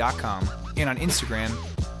 P-R-I-N-T.com. And on Instagram,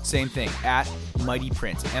 same thing, at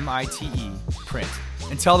mightyprint, M-I-T-E print.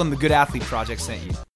 And tell them the Good Athlete Project sent you.